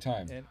sharper every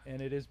time.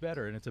 And it is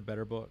better, and it's a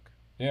better book.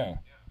 Yeah.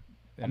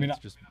 And I mean, it's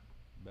just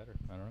better.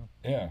 I don't know.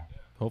 Yeah.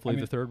 Hopefully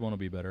the third one will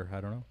be better.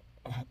 I don't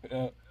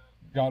know.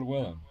 God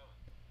willing.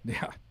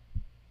 Yeah.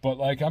 But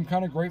like, I'm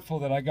kind of grateful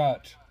that I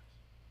got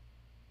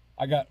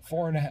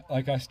 4.5.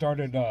 Like, I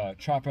started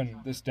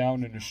chopping this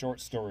down into short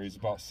stories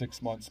about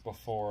 6 months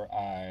before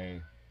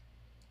I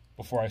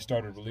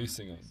started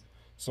releasing them.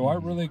 So I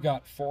really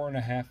got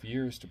 4.5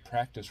 years to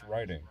practice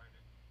writing.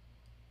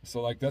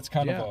 So like, that's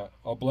kind of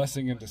a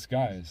blessing in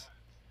disguise.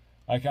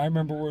 Like, I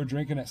remember we were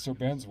drinking at Sir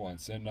Ben's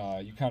once, and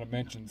you kind of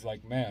mentioned,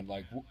 like, man,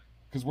 like,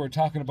 because we were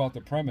talking about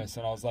the premise,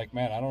 and I was like,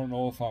 man, I don't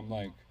know if I'm,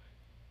 like,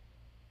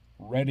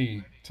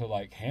 ready to,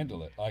 like,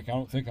 handle it. Like, I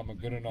don't think I'm a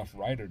good enough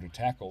writer to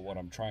tackle what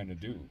I'm trying to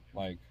do.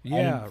 Like,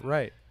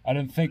 right. I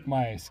didn't think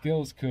my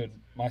skill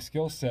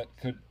set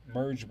could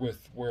merge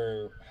with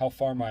how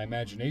far my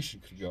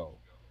imagination could go.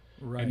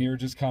 Right. And you were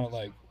just kind of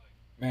like,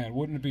 man,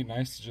 wouldn't it be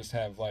nice to just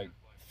have, like,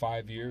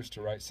 5 years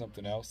to write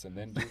something else and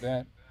then do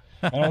that?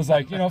 And I was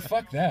like,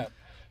 fuck that.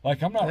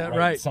 Like, I'm not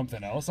writing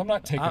something else. I'm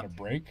not taking a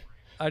break.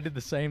 I did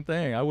the same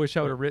thing. I wish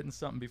I would have written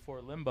something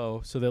before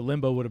Limbo, so that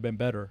Limbo would have been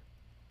better.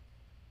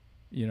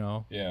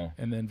 Yeah.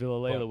 And then Villa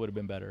Layla would have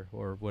been better,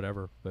 or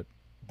whatever. But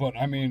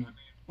I mean,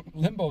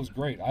 Limbo's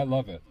great. I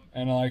love it.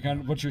 And like,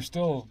 but you're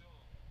still.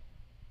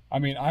 I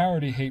mean, I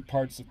already hate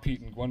parts of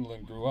Pete and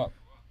Gwendolyn Grew Up.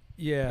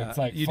 Yeah, it's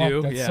like, you fuck,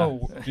 do. That's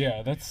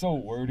that's so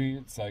wordy.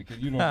 It's like,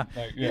 you don't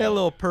like. Yeah, a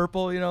little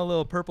purple, a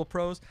little purple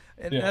prose,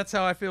 and that's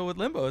how I feel with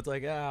Limbo. It's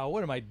like,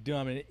 what am I doing?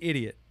 I'm an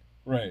idiot.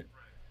 Right.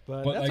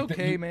 But that's like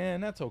okay,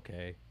 man. That's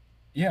okay.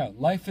 Yeah,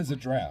 life is a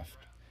draft.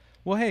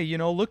 Well, hey,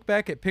 look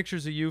back at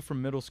pictures of you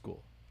from middle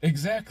school.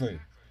 Exactly.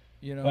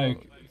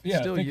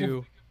 Still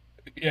you.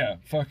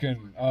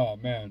 Fucking. Oh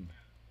man.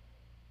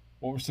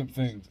 What were some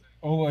things?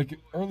 Oh, like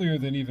earlier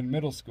than even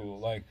middle school.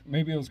 Like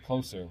maybe it was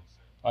closer.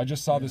 I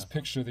just saw this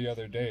picture the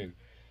other day,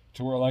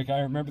 to where like I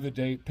remember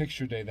the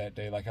picture day that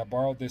day. Like I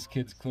borrowed this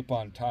kid's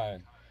clip-on tie,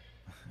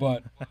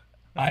 but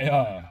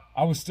I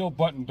was still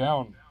buttoned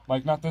down,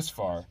 like not this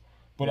far,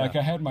 but like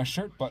I had my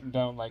shirt buttoned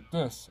down like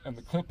this, and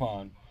the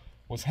clip-on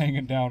was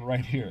hanging down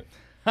right here.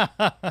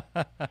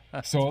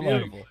 So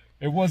like,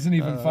 it wasn't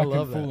even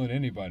fucking fooling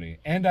anybody.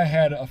 And I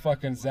had a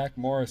fucking Zach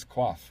Morris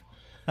coif.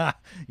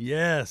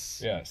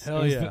 Yes. Yes.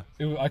 Hell yeah.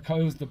 I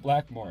call it was the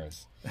Black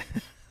Morris.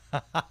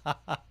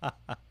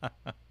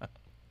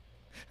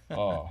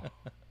 Oh.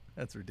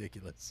 That's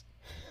ridiculous.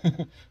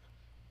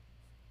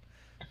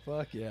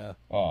 Fuck yeah.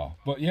 Oh,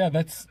 but yeah,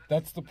 that's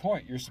the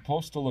point. You're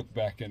supposed to look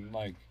back and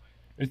like,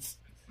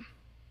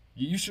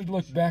 you should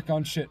look back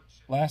on shit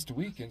last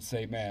week and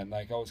say, man,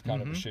 like I was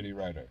kind of a shitty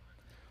writer.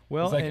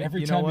 Well, it's like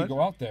every time you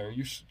go out there,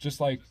 you should, just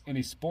like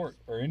any sport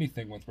or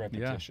anything with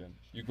repetition,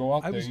 you go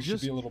out there, you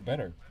should be a little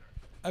better.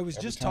 I was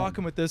just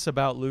talking with this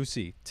about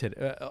Lucy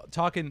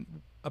talking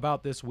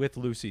about this with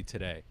Lucy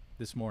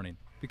this morning,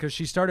 because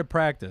she started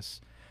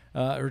practice,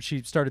 or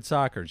she started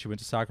soccer. She went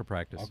to soccer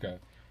practice. Okay.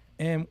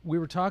 And we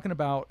were talking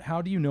about,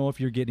 how do you know if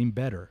you're getting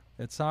better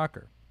at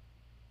soccer?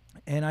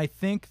 And I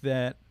think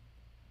that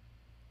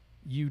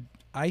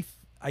I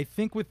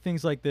think with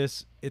things like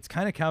this, it's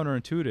kind of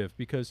counterintuitive,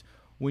 because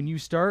when you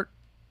start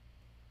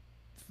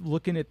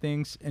looking at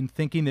things and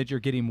thinking that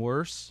you're getting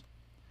worse,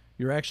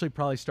 you're actually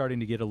probably starting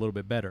to get a little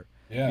bit better.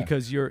 Yeah.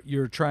 Because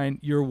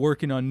you're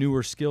working on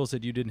newer skills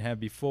that you didn't have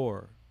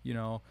before, you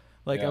know?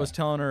 Like I was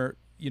telling her,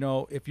 you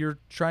know, if you're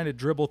trying to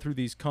dribble through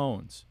these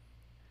cones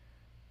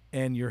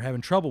and you're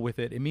having trouble with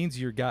it, it means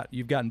you've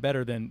gotten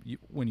better than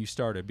when you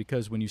started,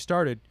 because when you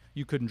started,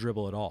 you couldn't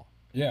dribble at all.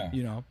 Yeah.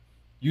 You know?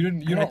 You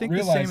don't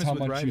realize how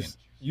much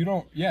you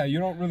don't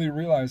really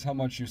realize how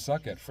much you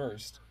suck at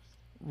first.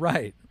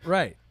 Right.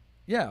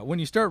 Yeah, when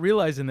you start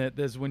realizing that,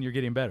 that's when you're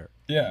getting better.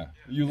 Yeah,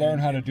 you learn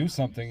how to do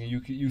something, and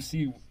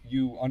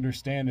you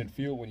understand and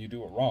feel when you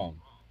do it wrong.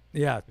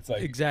 Yeah, it's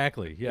like,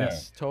 exactly.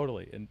 Yes,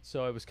 totally. And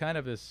so it was kind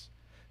of this.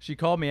 She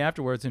called me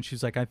afterwards, and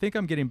she's like, "I think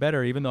I'm getting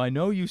better, even though I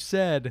know you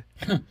said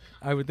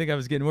I would think I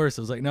was getting worse."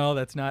 I was like, "No,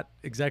 that's not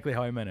exactly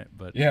how I meant it."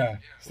 But yeah,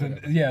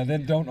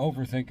 then don't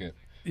overthink it.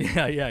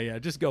 Yeah.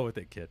 Just go with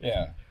it, kid.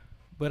 Yeah.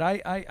 But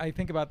I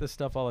think about this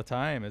stuff all the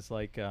time. It's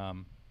like,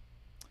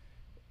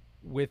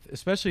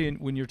 especially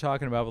when you're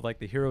talking about with like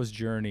the hero's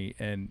journey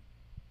and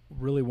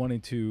really wanting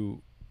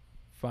to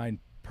find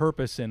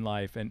purpose in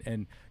life,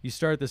 and you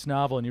start this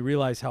novel and you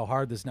realize how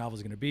hard this novel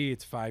is going to be.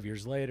 It's 5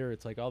 years later.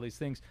 It's like all these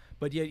things,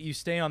 but yet you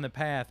stay on the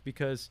path,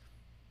 because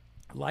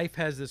life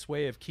has this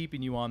way of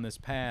keeping you on this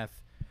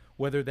path,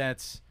 whether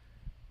that's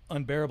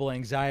unbearable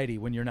anxiety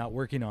when you're not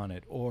working on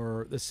it,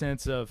 or the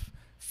sense of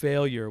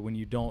failure when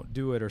you don't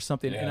do it or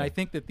something. And I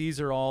think that these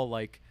are all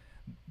like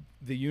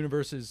the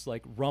universe's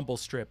like rumble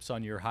strips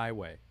on your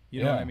highway.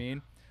 You know what I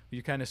mean?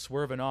 You're kind of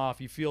swerving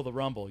off. You feel the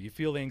rumble. You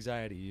feel the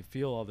anxiety. You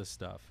feel all this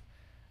stuff.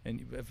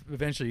 And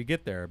eventually you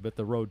get there, but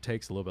the road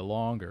takes a little bit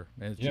longer.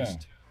 And it's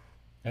just...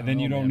 And then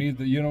you don't need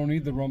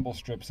the rumble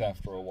strips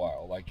after a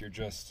while. Like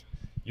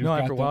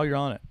after a while you're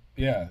on it.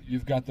 Yeah,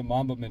 you've got the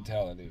Mamba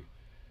mentality.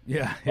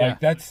 Yeah.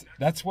 Like that's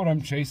what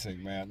I'm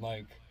chasing, man.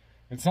 Like,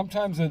 and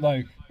sometimes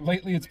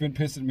lately it's been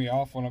pissing me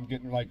off when I'm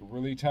getting like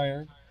really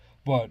tired,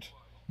 but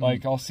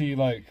like I'll see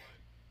like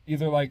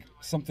either like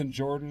something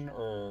Jordan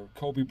or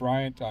Kobe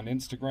Bryant on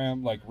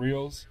Instagram, like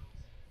reels,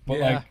 but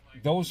like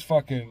those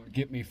fucking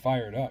get me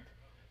fired up.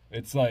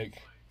 It's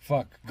like,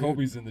 fuck,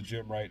 Kobe's in the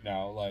gym right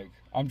now. Like,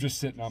 I'm just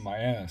sitting on my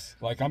ass.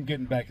 Like, I'm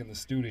getting back in the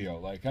studio.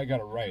 Like, I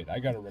gotta write. I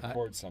gotta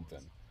record something.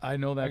 I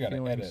know that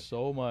feeling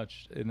so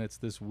much, and it's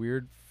this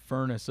weird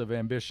furnace of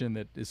ambition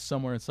that is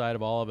somewhere inside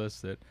of all of us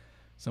that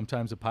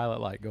sometimes a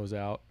pilot light goes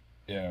out.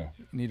 Yeah.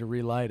 You need to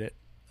relight it.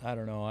 I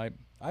don't know. I've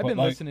been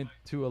listening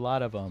to a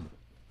lot of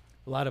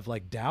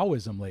like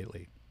Taoism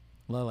lately.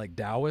 A lot of like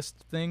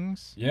Taoist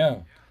things. Yeah.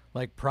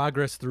 Like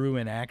progress through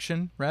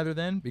inaction rather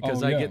than,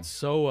 because I get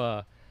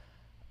so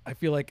I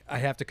feel like I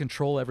have to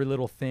control every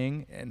little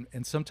thing,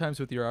 and sometimes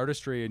with your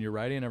artistry and your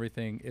writing and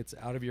everything, it's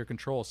out of your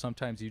control.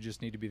 Sometimes you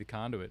just need to be the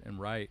conduit and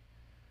write,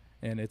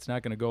 and it's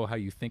not going to go how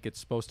you think it's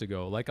supposed to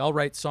go. Like I'll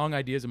write song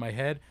ideas in my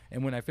head,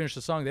 and when I finish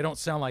the song, they don't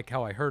sound like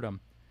how I heard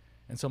them,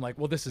 and so I'm like,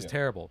 well, this is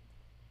terrible,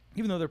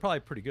 even though they're probably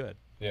pretty good.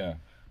 Yeah.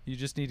 You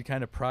just need to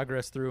kind of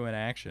progress through in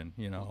action,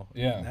 you know.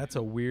 Yeah. And that's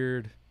a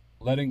weird...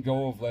 letting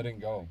go of letting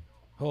go.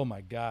 Oh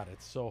my God,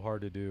 it's so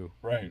hard to do.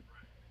 Right.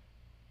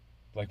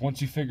 Like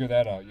once you figure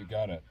that out, you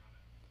got it.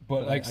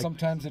 But like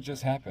sometimes it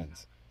just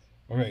happens.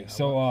 Okay,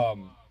 so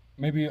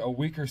maybe a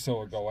week or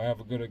so ago, I have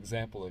a good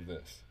example of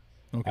this.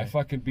 Okay. I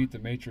fucking beat the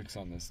Matrix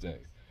on this day.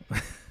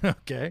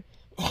 Okay.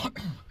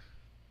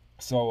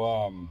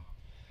 So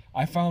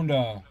I found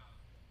a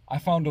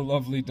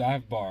lovely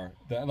dive bar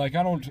that like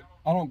I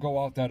don't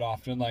go out that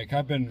often. Like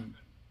I've been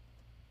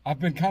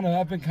kind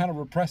of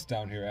repressed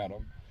down here,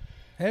 Adam.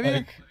 Have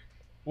you?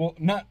 Well,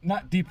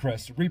 not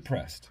depressed,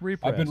 repressed.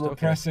 I've been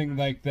repressing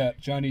like that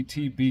Johnny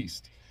T.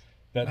 Beast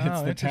that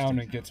hits the town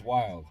and gets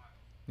wild.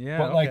 Yeah,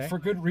 but like for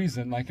good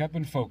reason. Like I've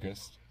been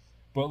focused,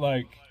 but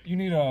like you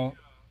need a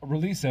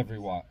release every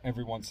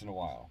once in a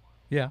while.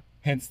 Yeah.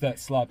 Hence that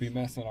sloppy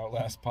mess on our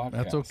last podcast.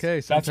 That's okay.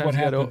 Sometimes that's what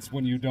happens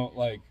when you don't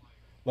like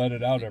let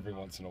it out every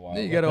once in a while.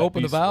 You got to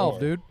open the valve,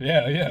 dude.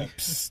 Yeah.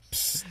 Psst,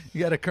 psst.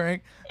 You got to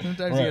crank.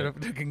 Sometimes you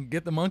got to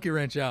get the monkey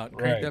wrench out and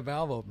crank that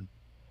valve open.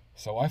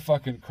 So I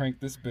fucking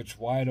cranked this bitch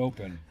wide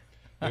open.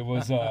 It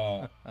was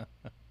I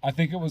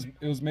think it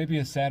was maybe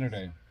a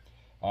Saturday.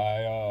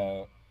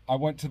 I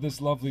went to this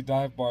lovely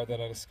dive bar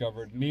that I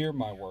discovered near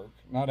my work,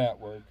 not at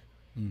work.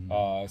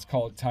 It's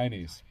called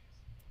Tiny's.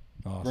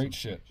 Awesome. Great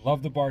shit.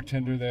 Love the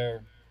bartender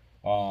there.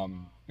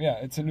 Yeah,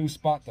 it's a new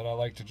spot that I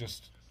like to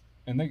just,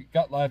 and they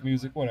got live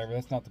music, whatever.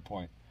 That's not the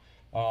point.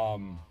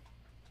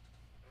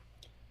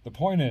 The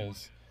point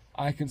is,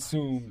 I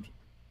consumed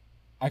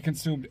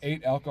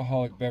 8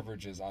 alcoholic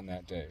beverages on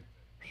that day.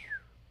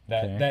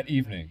 That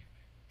evening,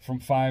 from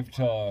 5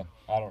 to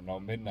I don't know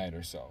midnight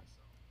or so.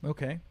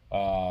 Okay.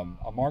 A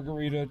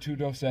margarita, 2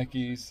 Dos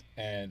Equis,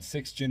 and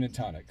 6 gin and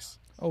tonics.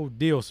 Oh,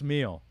 Dios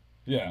mío.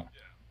 Yeah.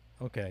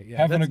 Okay, yeah.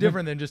 Having That's a good-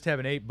 different than just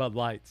having 8 Bud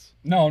Lights.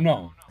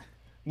 No.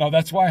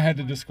 That's why I had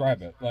to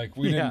describe it. Like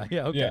we Yeah, didn't.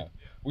 yeah, okay. Yeah,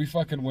 we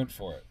fucking went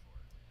for it.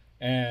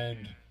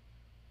 And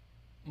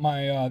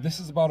my this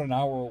is about an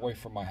hour away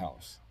from my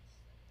house.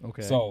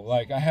 Okay. So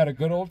like I had a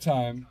good old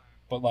time,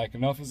 but like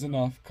enough is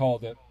enough.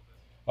 Called it,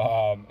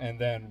 and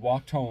then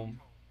walked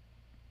home.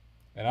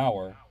 An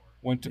hour.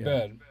 Went to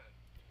bed.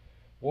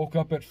 Woke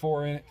up at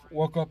 4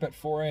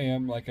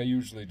 a.m. like I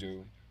usually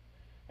do,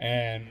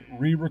 and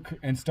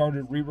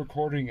started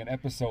re-recording an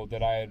episode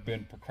that I had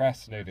been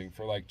procrastinating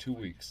for like 2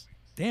 weeks.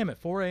 Damn it,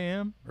 4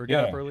 a.m. or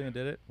got Yeah. up early and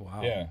did it?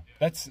 Wow. Yeah,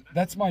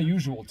 that's my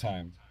usual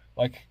time.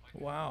 Like,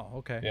 Wow.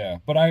 Okay. yeah,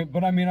 but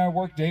I mean I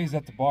work days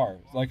at the bar.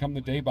 Like I'm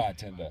the day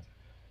bartender.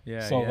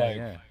 Yeah. So yeah, like,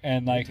 yeah.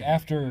 and like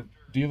after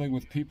dealing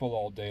with people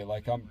all day,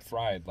 like I'm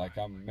fried. Like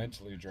I'm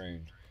mentally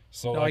drained.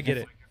 So No, like, I get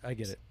if- it. I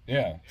get it.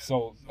 Yeah.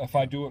 So if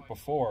I do it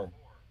before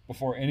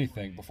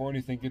anything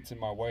gets in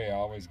my way, I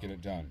always get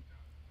it done.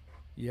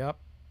 Yep.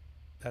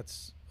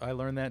 I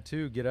learned that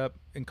too. Get up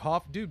and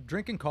dude,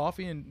 drinking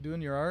coffee and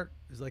doing your art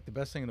is like the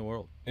best thing in the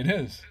world. It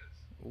is.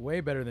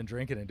 Way better than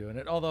drinking and doing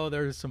it. Although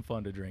there's some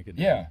fun to drinking.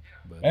 Yeah.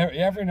 But,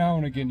 Every now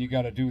and again you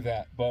got to do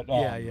that, but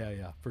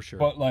yeah, for sure.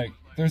 But like,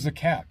 there's a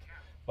cap.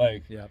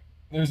 Like, yeah.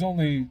 there's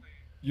only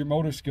your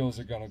motor skills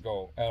are gonna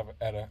go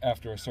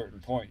after a certain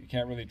point. You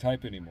can't really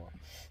type anymore.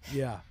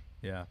 Yeah.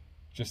 Yeah.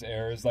 Just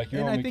errors. Like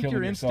you're And I only think killing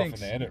your yourself in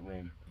instincts- the edit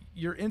room.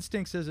 Your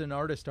instincts as an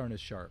artist aren't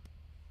as sharp.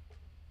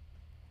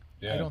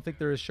 Yeah. I don't think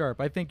they're as sharp.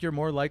 I think you're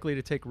more likely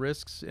to take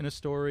risks in a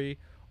story,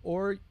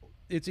 or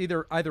it's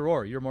either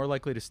or. You're more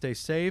likely to stay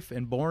safe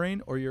and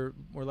boring, or you're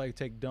more likely to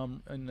take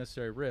dumb,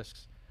 unnecessary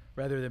risks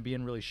rather than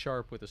being really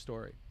sharp with a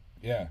story.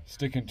 Yeah,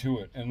 sticking to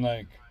it, and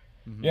like,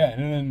 Mm-hmm. yeah,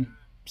 and then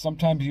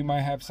sometimes you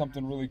might have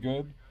something really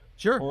good,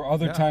 Sure. or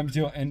other yeah. times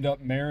you'll end up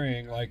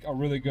marrying like a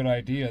really good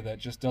idea that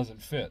just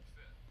doesn't fit.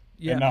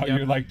 Yeah. And now yeah.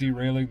 you're like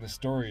derailing the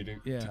story to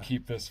Yeah.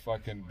 keep this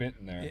fucking bit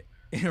in there.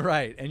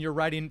 Right, and you're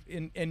writing,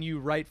 and you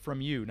write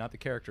from you, not the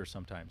character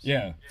sometimes.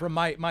 Yeah. From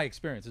my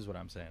experience is what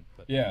I'm saying.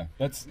 But Yeah,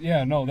 that's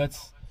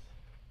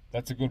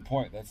a good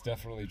point. That's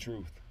definitely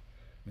truth.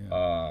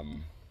 Yeah.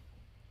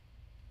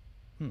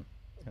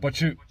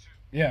 But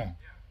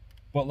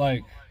but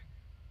like,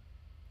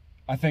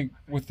 I think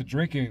with the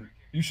drinking,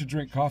 you should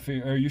drink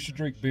coffee or you should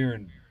drink beer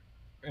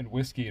and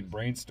whiskey and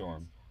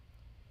brainstorm.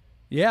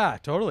 yeah,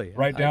 totally.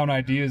 Write down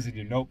ideas in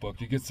your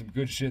notebook. You get some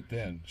good shit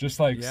then. Just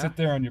like Yeah. sit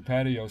there on your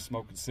patio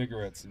smoking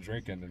cigarettes and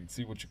drinking and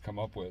see what you come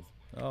up with.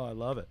 Oh, I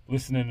love it.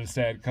 Listening to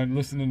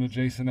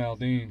Jason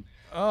Aldean.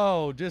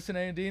 Oh, Jason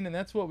Aldean, and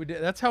that's what we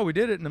did. That's how we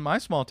did it in my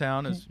small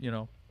town. Is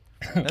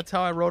that's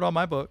how I wrote all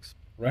my books.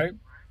 Right?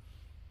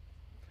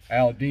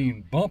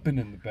 Aldean bumping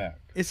in the back.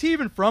 Is he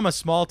even from a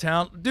small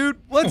town,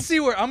 dude? Let's see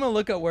where I'm gonna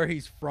look up where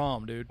he's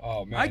from, dude.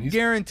 Oh, man, I he's-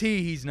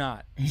 guarantee he's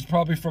not. He's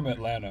probably from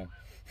Atlanta.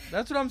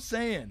 That's what I'm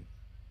saying.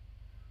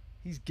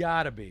 He's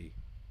gotta be.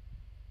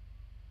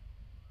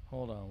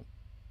 Hold on,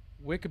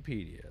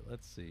 Wikipedia.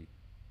 Let's see.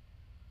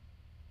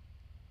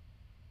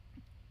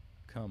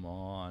 Come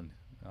on.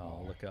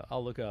 I'll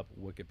look up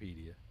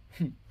Wikipedia.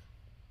 I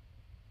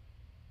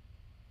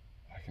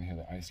can hear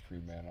the ice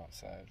cream man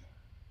outside.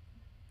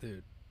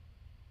 Dude.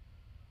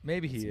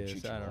 Maybe he Some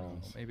is. I don't know.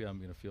 chicharrones. Maybe I'm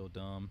going to feel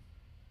dumb.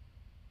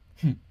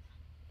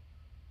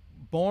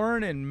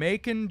 Born in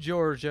Macon,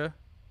 Georgia.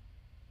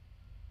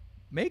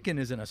 Macon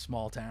isn't a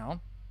small town.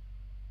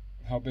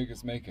 How big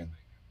is Macon?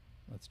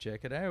 Let's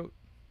check it out.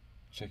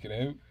 Check it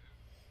out.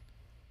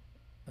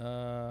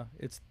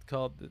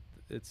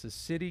 It's a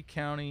city,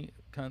 county,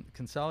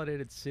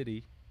 consolidated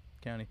city,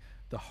 county.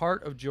 The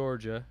heart of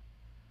Georgia.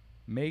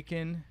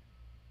 Macon.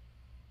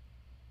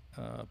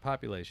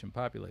 Population.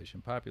 Why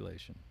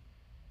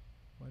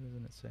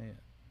doesn't it say it?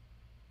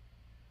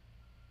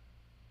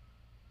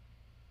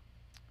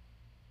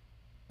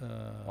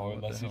 What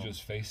Unless the he hell?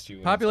 just faced you.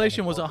 and it's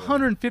Population was unincorporated.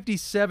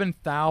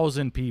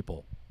 157,000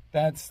 people.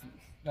 That's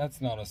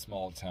not a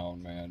small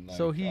town, man. Like,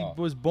 So he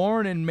was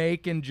born in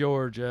Macon,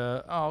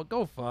 Georgia. Oh,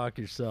 go fuck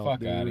yourself, fuck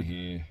dude. out of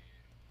here.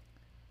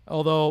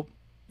 Although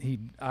he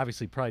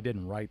obviously probably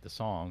didn't write the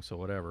song, so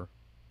whatever.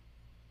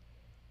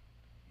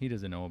 He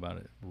doesn't know about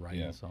it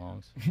writing Yeah.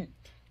 songs.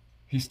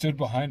 He stood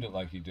behind it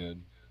like he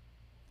did.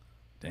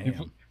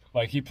 Damn.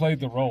 He played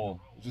the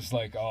role, just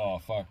like, oh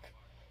fuck,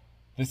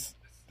 this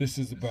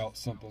is about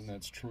something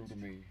that's true to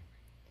me.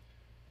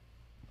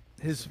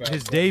 his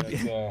That's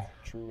debut.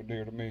 true and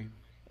dear to me.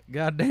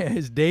 Goddamn,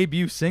 his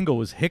debut single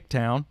was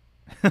Hicktown.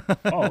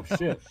 Oh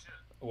shit.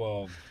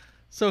 Well,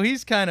 so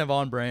he's kind of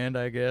on brand,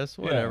 I guess.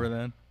 Whatever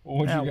then. Well,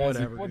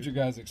 Whatever, what'd you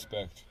guys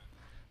expect?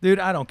 Dude,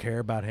 I don't care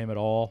about him at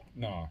all.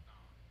 No.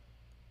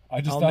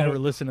 I'll never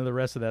listen to the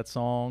rest of that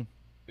song.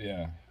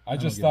 Yeah. I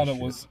just thought it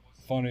was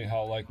funny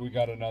how like we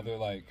got another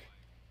like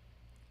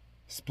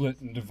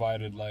split and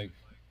divided like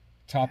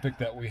topic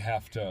that we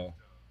have to.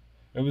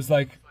 It was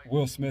like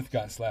Will Smith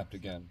got slapped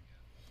again.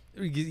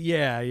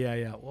 Yeah.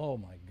 Oh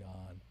my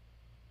God.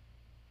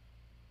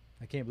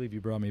 I can't believe you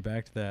brought me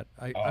back to that.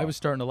 I was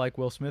starting to like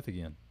Will Smith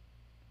again.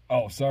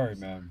 Oh, sorry,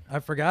 man.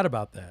 I forgot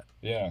about that.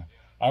 Yeah.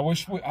 I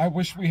wish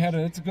we had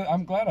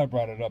I'm glad I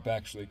brought it up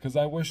actually, because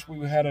I wish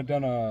we had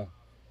done a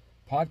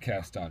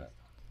podcast on it.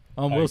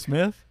 On Will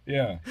Smith?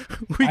 Yeah.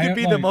 We could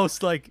be the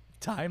most like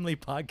timely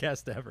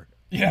podcast ever.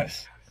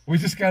 Yes. We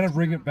just got to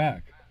bring it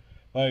back.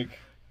 Like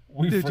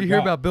Did you hear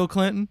about Bill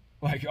Clinton?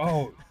 Like,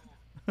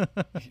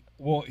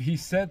 well, he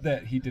said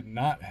that he did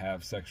not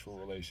have sexual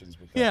relations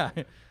with that.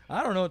 Yeah.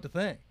 I don't know what to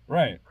think.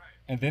 Right.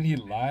 And then he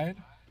lied.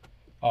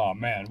 Oh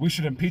man, we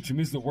should impeach him.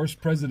 He's the worst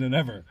president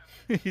ever.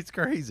 He's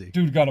crazy.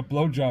 Dude got a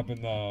blowjob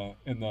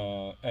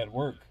at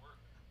work.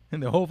 In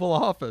the Oval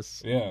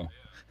Office. Yeah.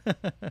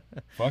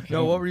 Fuck him.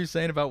 No, what were you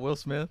saying about Will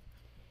Smith?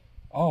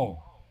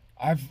 Oh,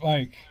 I've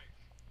like,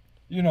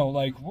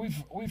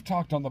 we've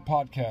talked on the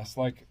podcast.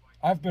 Like,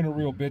 I've been a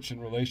real bitch in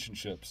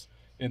relationships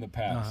in the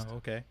past.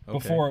 Okay.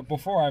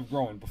 Before I've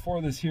grown,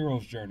 before this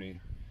hero's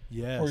journey.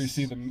 Yes. Before you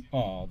see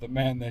the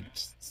man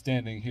that's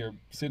sitting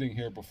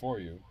here before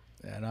you.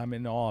 And I'm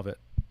in awe of it.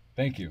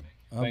 Thank you.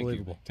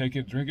 Unbelievable. Take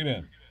it, drink it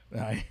in.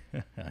 I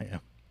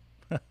am.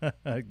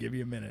 I'll give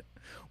you a minute.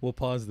 We'll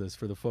pause this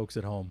for the folks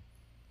at home.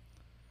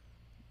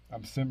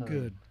 I'm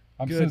simmering.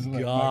 I'm Good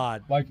sizzling.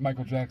 God. Like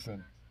Michael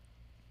Jackson.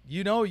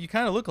 You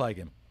kind of look like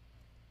him.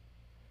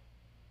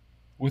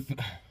 With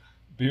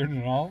beard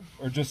and all?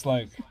 Or just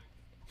like...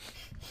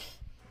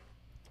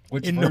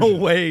 Which in version? No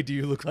way do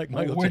you look like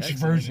Michael Jackson.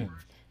 Which version?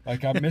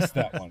 Like, I missed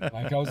that one.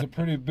 Like, I was a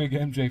pretty big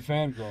MJ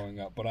fan growing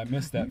up, but I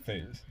missed that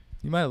phase.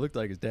 You might have looked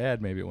like his dad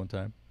maybe at one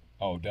time.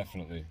 Oh,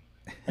 definitely.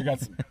 I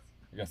got some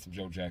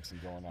Joe Jackson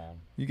going on.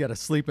 You got to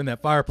sleep in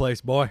that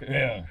fireplace, boy.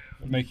 Yeah.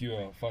 It'd make you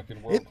a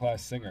fucking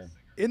world-class singer.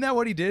 Isn't that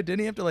what he did?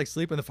 Didn't he have to, like,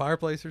 sleep in the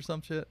fireplace or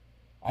some shit?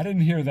 I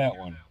didn't hear that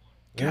one.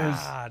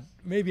 God,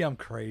 maybe I'm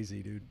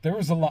crazy, dude. There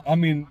was a lot. I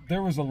mean,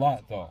 there was a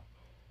lot, though.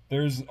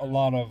 There's a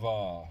lot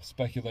of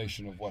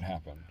speculation of what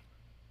happened.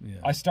 Yeah.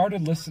 I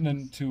started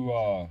listening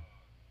to...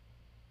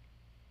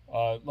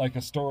 like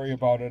a story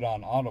about it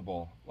on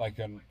Audible, like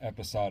an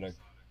episodic,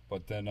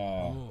 but then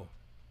I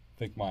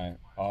think my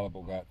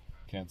Audible got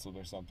canceled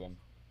or something.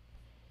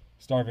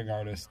 Starving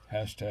artist,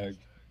 #.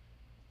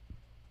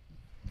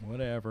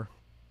 Whatever.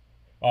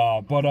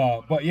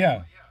 But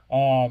yeah.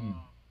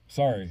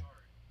 Sorry.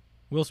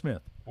 Will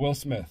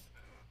Smith.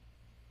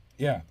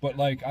 Yeah, but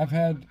like I've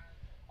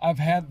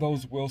had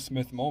those Will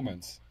Smith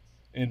moments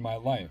in my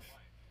life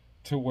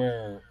to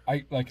where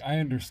I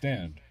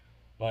understand.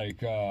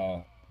 Like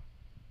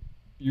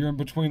you're in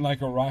between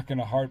like a rock and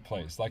a hard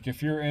place. Like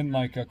if you're in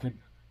like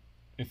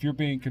if you're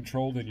being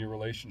controlled in your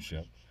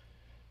relationship,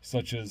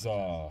 such as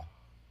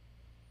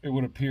it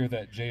would appear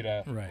that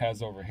Jada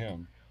has over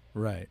him.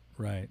 Right.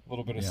 A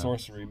little bit of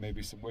sorcery,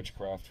 maybe some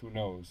witchcraft, who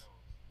knows.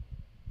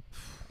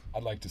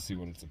 I'd like to see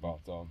what it's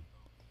about though.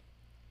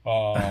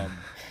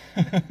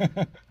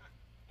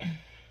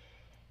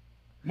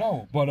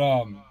 No,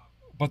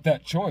 but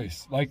that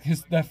choice, like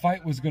that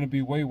fight was going to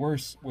be way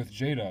worse with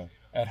Jada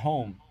at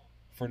home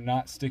for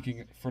not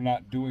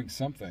doing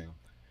something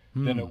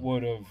than it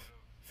would have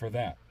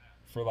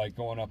for like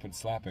going up and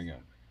slapping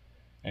him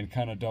and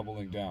kind of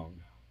doubling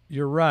down.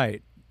 You're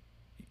right.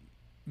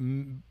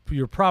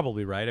 You're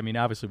probably right. I mean,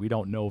 obviously we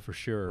don't know for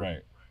sure.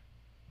 Right.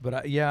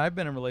 But I've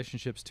been in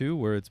relationships too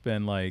where it's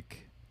been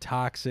like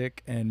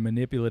toxic and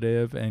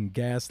manipulative and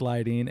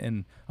gaslighting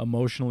and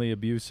emotionally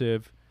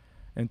abusive,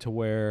 and to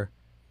where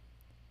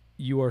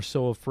you are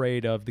so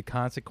afraid of the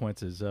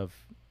consequences of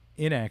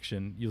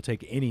inaction, you'll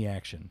take any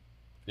action.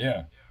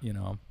 Yeah.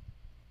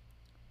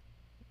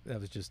 That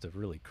was just a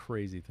really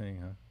crazy thing,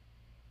 huh?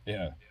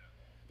 Yeah.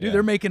 Dude,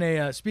 they're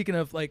making speaking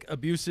of like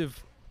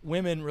abusive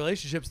women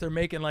relationships, they're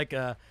making like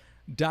a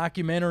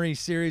documentary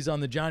series on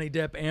the Johnny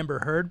Depp Amber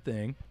Heard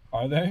thing.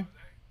 Are they?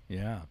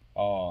 Yeah.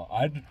 Oh,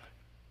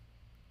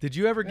 Did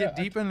you ever get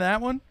deep into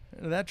that one?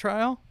 Into that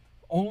trial?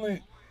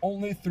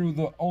 Only through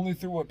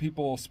what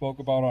people spoke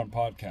about on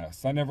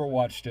podcasts. I never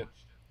watched it.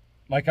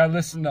 Like, I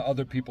listened to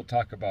other people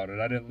talk about it.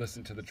 I didn't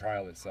listen to the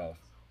trial itself.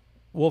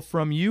 Well,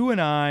 from you and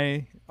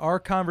I, our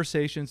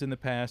conversations in the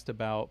past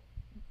about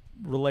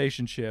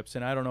relationships,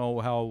 and I don't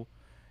know how,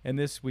 and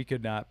this we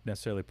could not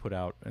necessarily put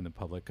out in the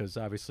public because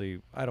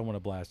obviously I don't want to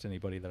blast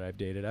anybody that I've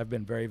dated. I've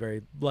been very,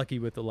 very lucky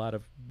with a lot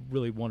of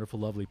really wonderful,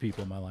 lovely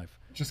people in my life.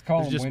 Just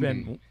call them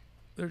Wendy.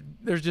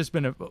 There's just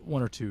been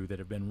one or two that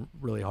have been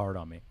really hard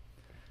on me.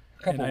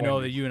 And I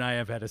know that you and I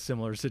have had a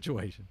similar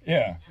situation.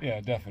 Yeah,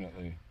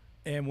 definitely.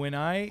 And when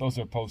those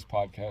are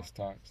post-podcast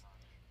talks.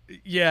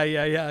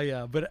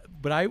 Yeah.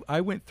 But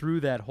I went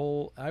through that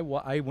whole.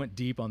 I went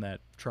deep on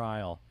that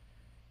trial,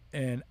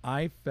 and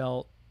I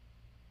felt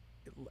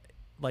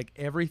like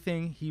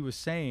everything he was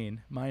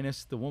saying,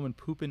 minus the woman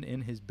pooping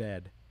in his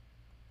bed,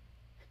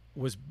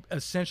 was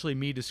essentially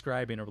me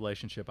describing a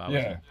relationship I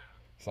was in.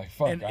 It's like,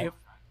 fuck. And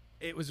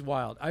it was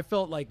wild. I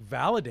felt like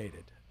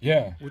validated.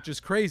 Yeah. Which is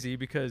crazy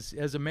because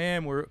as a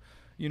man, we're,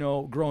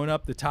 growing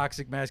up, the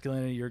toxic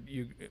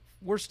masculinity,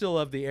 we're still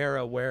of the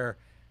era where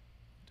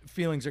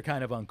feelings are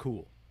kind of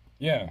uncool.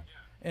 Yeah.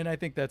 And I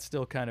think that's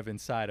still kind of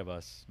inside of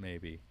us,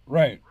 maybe.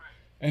 Right.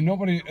 And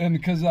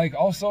because like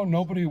also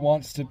nobody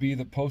wants to be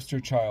the poster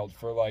child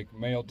for like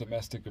male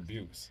domestic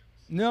abuse.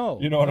 No.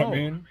 You know what I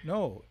mean?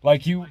 No.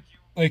 Like you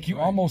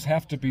almost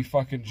have to be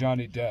fucking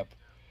Johnny Depp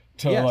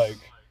to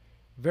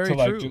Very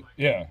true.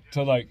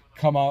 to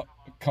come out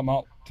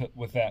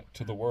with that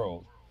to the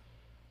world.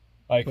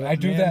 Like but I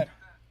do man, that.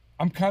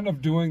 I'm kind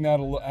of doing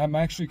that. I'm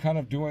actually kind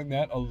of doing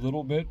that a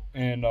little bit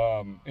in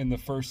the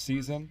first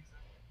season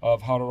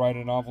of How to Write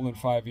a Novel in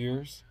 5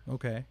 Years.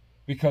 Okay.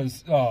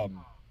 Because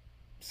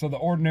so the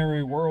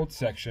Ordinary World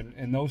section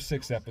in those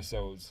 6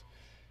 episodes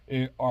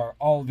are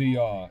all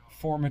the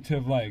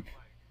formative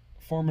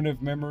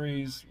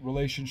memories,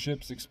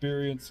 relationships,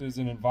 experiences,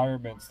 and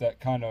environments that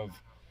kind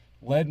of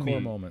led me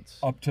moments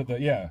up to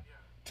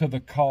the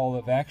call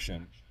of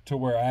action to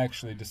where I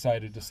actually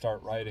decided to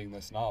start writing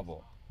this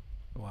novel.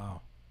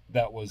 Wow.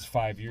 That was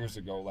 5 years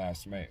ago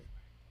last May.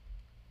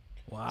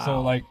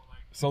 Wow.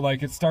 So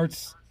it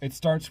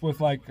starts with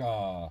like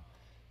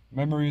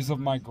memories of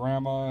my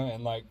grandma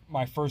and like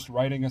my first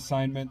writing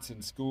assignments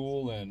in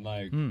school and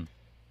like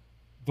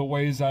the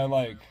ways I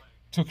like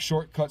took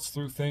shortcuts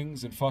through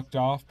things and fucked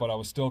off, but I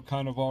was still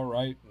kind of all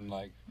right and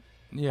like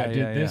I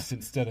did this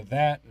instead of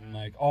that, and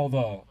like all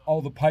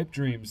the pipe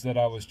dreams that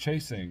I was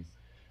chasing,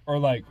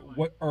 rather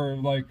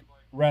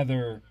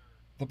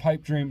the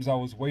pipe dreams I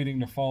was waiting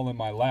to fall in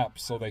my lap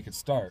so they could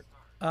start.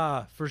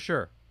 For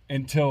sure.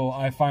 Until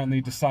I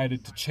finally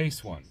decided to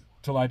chase one,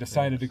 till I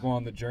decided to go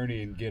on the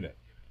journey and get it.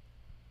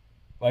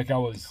 Like I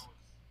was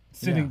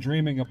sitting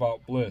dreaming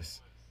about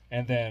bliss,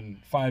 and then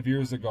 5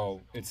 years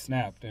ago it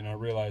snapped and I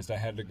realized I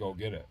had to go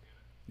get it.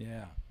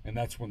 Yeah. And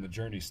that's when the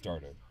journey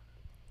started.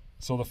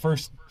 So the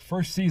first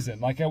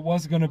season, like it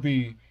was gonna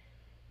be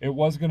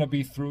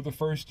through the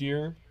first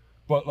year,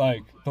 but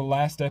like the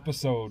last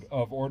episode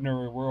of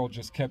Ordinary World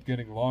just kept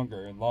getting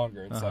longer and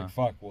longer. It's like,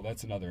 fuck, well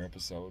that's another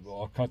episode.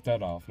 Well, I'll cut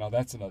that off. Now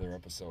that's another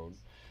episode.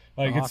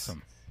 Like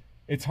awesome.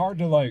 It's hard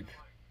to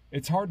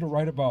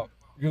write about,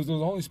 because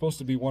there's only supposed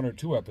to be 1 or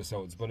 2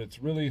 episodes, but it's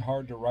really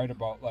hard to write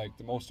about like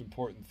the most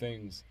important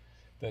things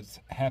that's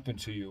happened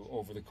to you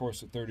over the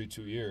course of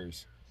 32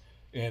 years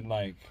in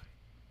like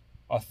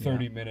a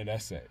 30-minute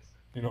essay.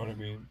 You know what I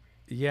mean?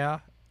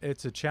 Yeah,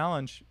 it's a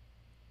challenge,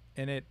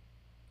 and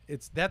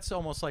that's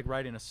almost like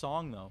writing a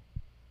song, though.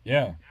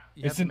 Yeah,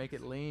 you have to make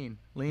it lean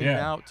it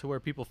out to where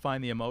people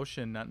find the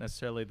emotion, not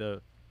necessarily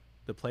the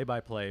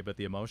play-by-play, but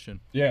the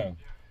emotion. Yeah,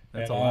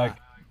 that's a lot.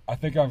 I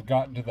think I've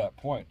gotten to that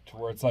point to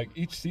where it's like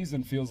each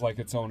season feels like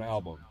its own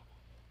album.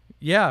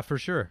 Yeah, for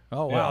sure.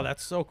 Oh wow,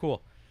 that's so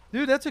cool,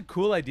 dude. That's a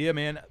cool idea,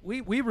 man.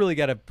 We really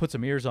got to put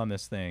some ears on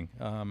this thing.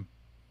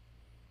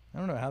 I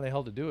don't know how the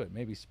hell to do it.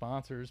 Maybe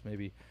sponsors,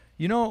 maybe.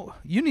 You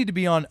need to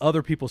be on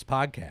other people's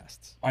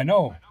podcasts. I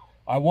know.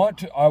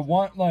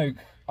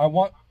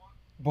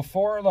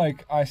 Before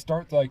like I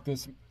start like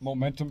this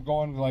momentum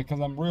going, like,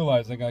 because I'm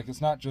realizing like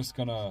it's not just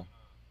gonna.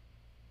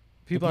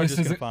 People are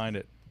just gonna find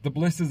it. The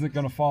bliss isn't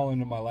gonna fall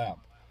into my lap.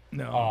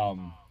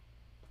 No.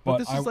 But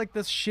this is like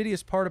the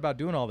shittiest part about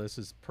doing all this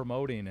is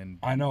promoting and.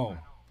 I know.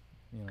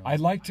 I'd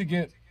like to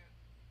get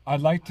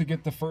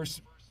the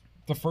first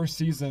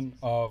season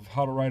of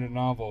How to Write a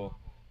Novel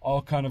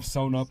all kind of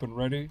sewn up and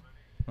ready,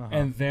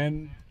 and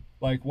then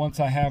like once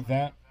I have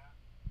that,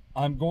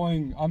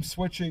 I'm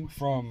switching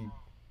from.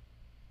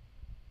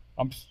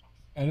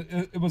 And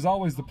it was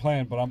always the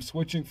plan, but I'm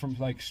switching from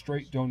like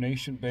straight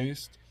donation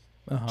based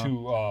to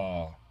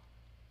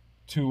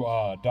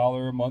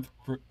 $1 a month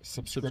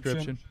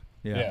subscription.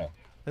 Yeah.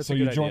 That's so a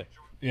good idea.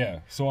 Yeah.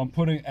 So I'm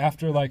putting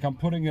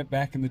it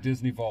back in the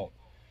Disney vault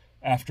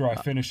after I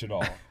finish it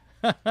all.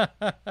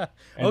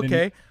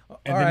 Okay. All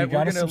right,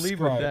 we're gonna leave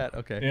with that.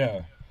 Okay.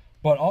 Yeah.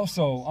 But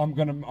also I'm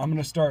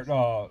gonna start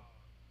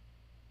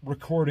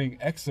recording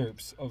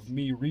excerpts of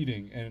me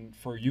reading and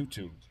for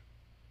YouTube.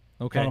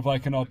 Okay. Kind of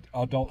like an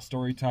adult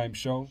story time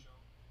show.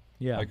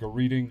 Yeah. Like a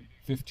reading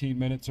 15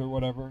 minutes or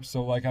whatever.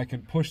 So like I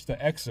can push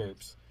the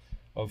excerpts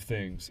of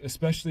things,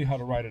 especially How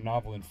to Write a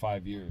Novel in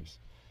 5 years.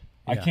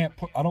 Yeah.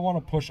 I don't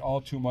want to push all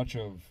too much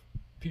of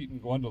Pete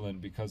and Gwendolyn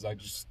because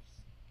I'd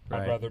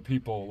rather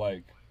people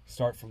like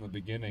start from the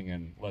beginning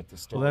and let the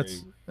story. Well,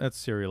 that's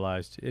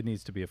serialized. It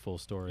needs to be a full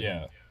story.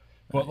 Yeah.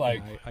 But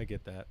I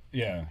get that.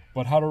 Yeah.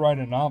 But How to Write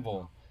a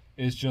Novel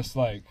is just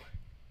like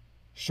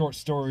short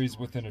stories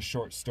within a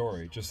short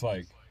story, just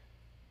like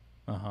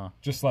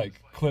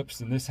clips,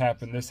 and this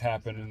happened,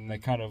 and they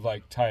kind of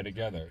like tie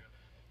together.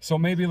 So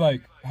maybe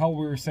like how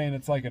we were saying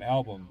it's like an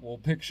album. Well,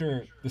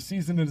 picture the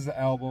season is the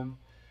album,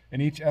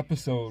 and each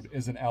episode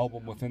is an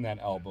album within that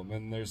album,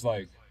 and there's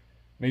like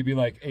maybe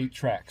like 8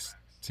 tracks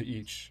to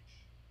each.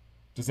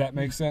 Does that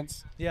make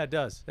sense? Yeah, it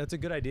does. That's a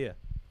good idea.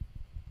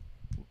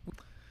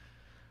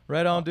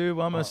 Right on, dude.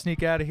 Well, I'm going to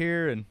sneak out of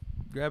here and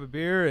grab a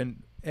beer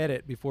and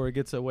edit before it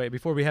gets away,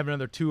 before we have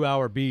another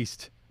 2-hour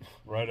beast.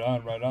 Right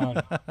on, right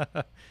on.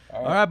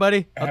 All right,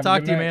 buddy. I'll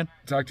talk to you, man.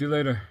 Talk to you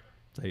later.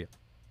 See ya.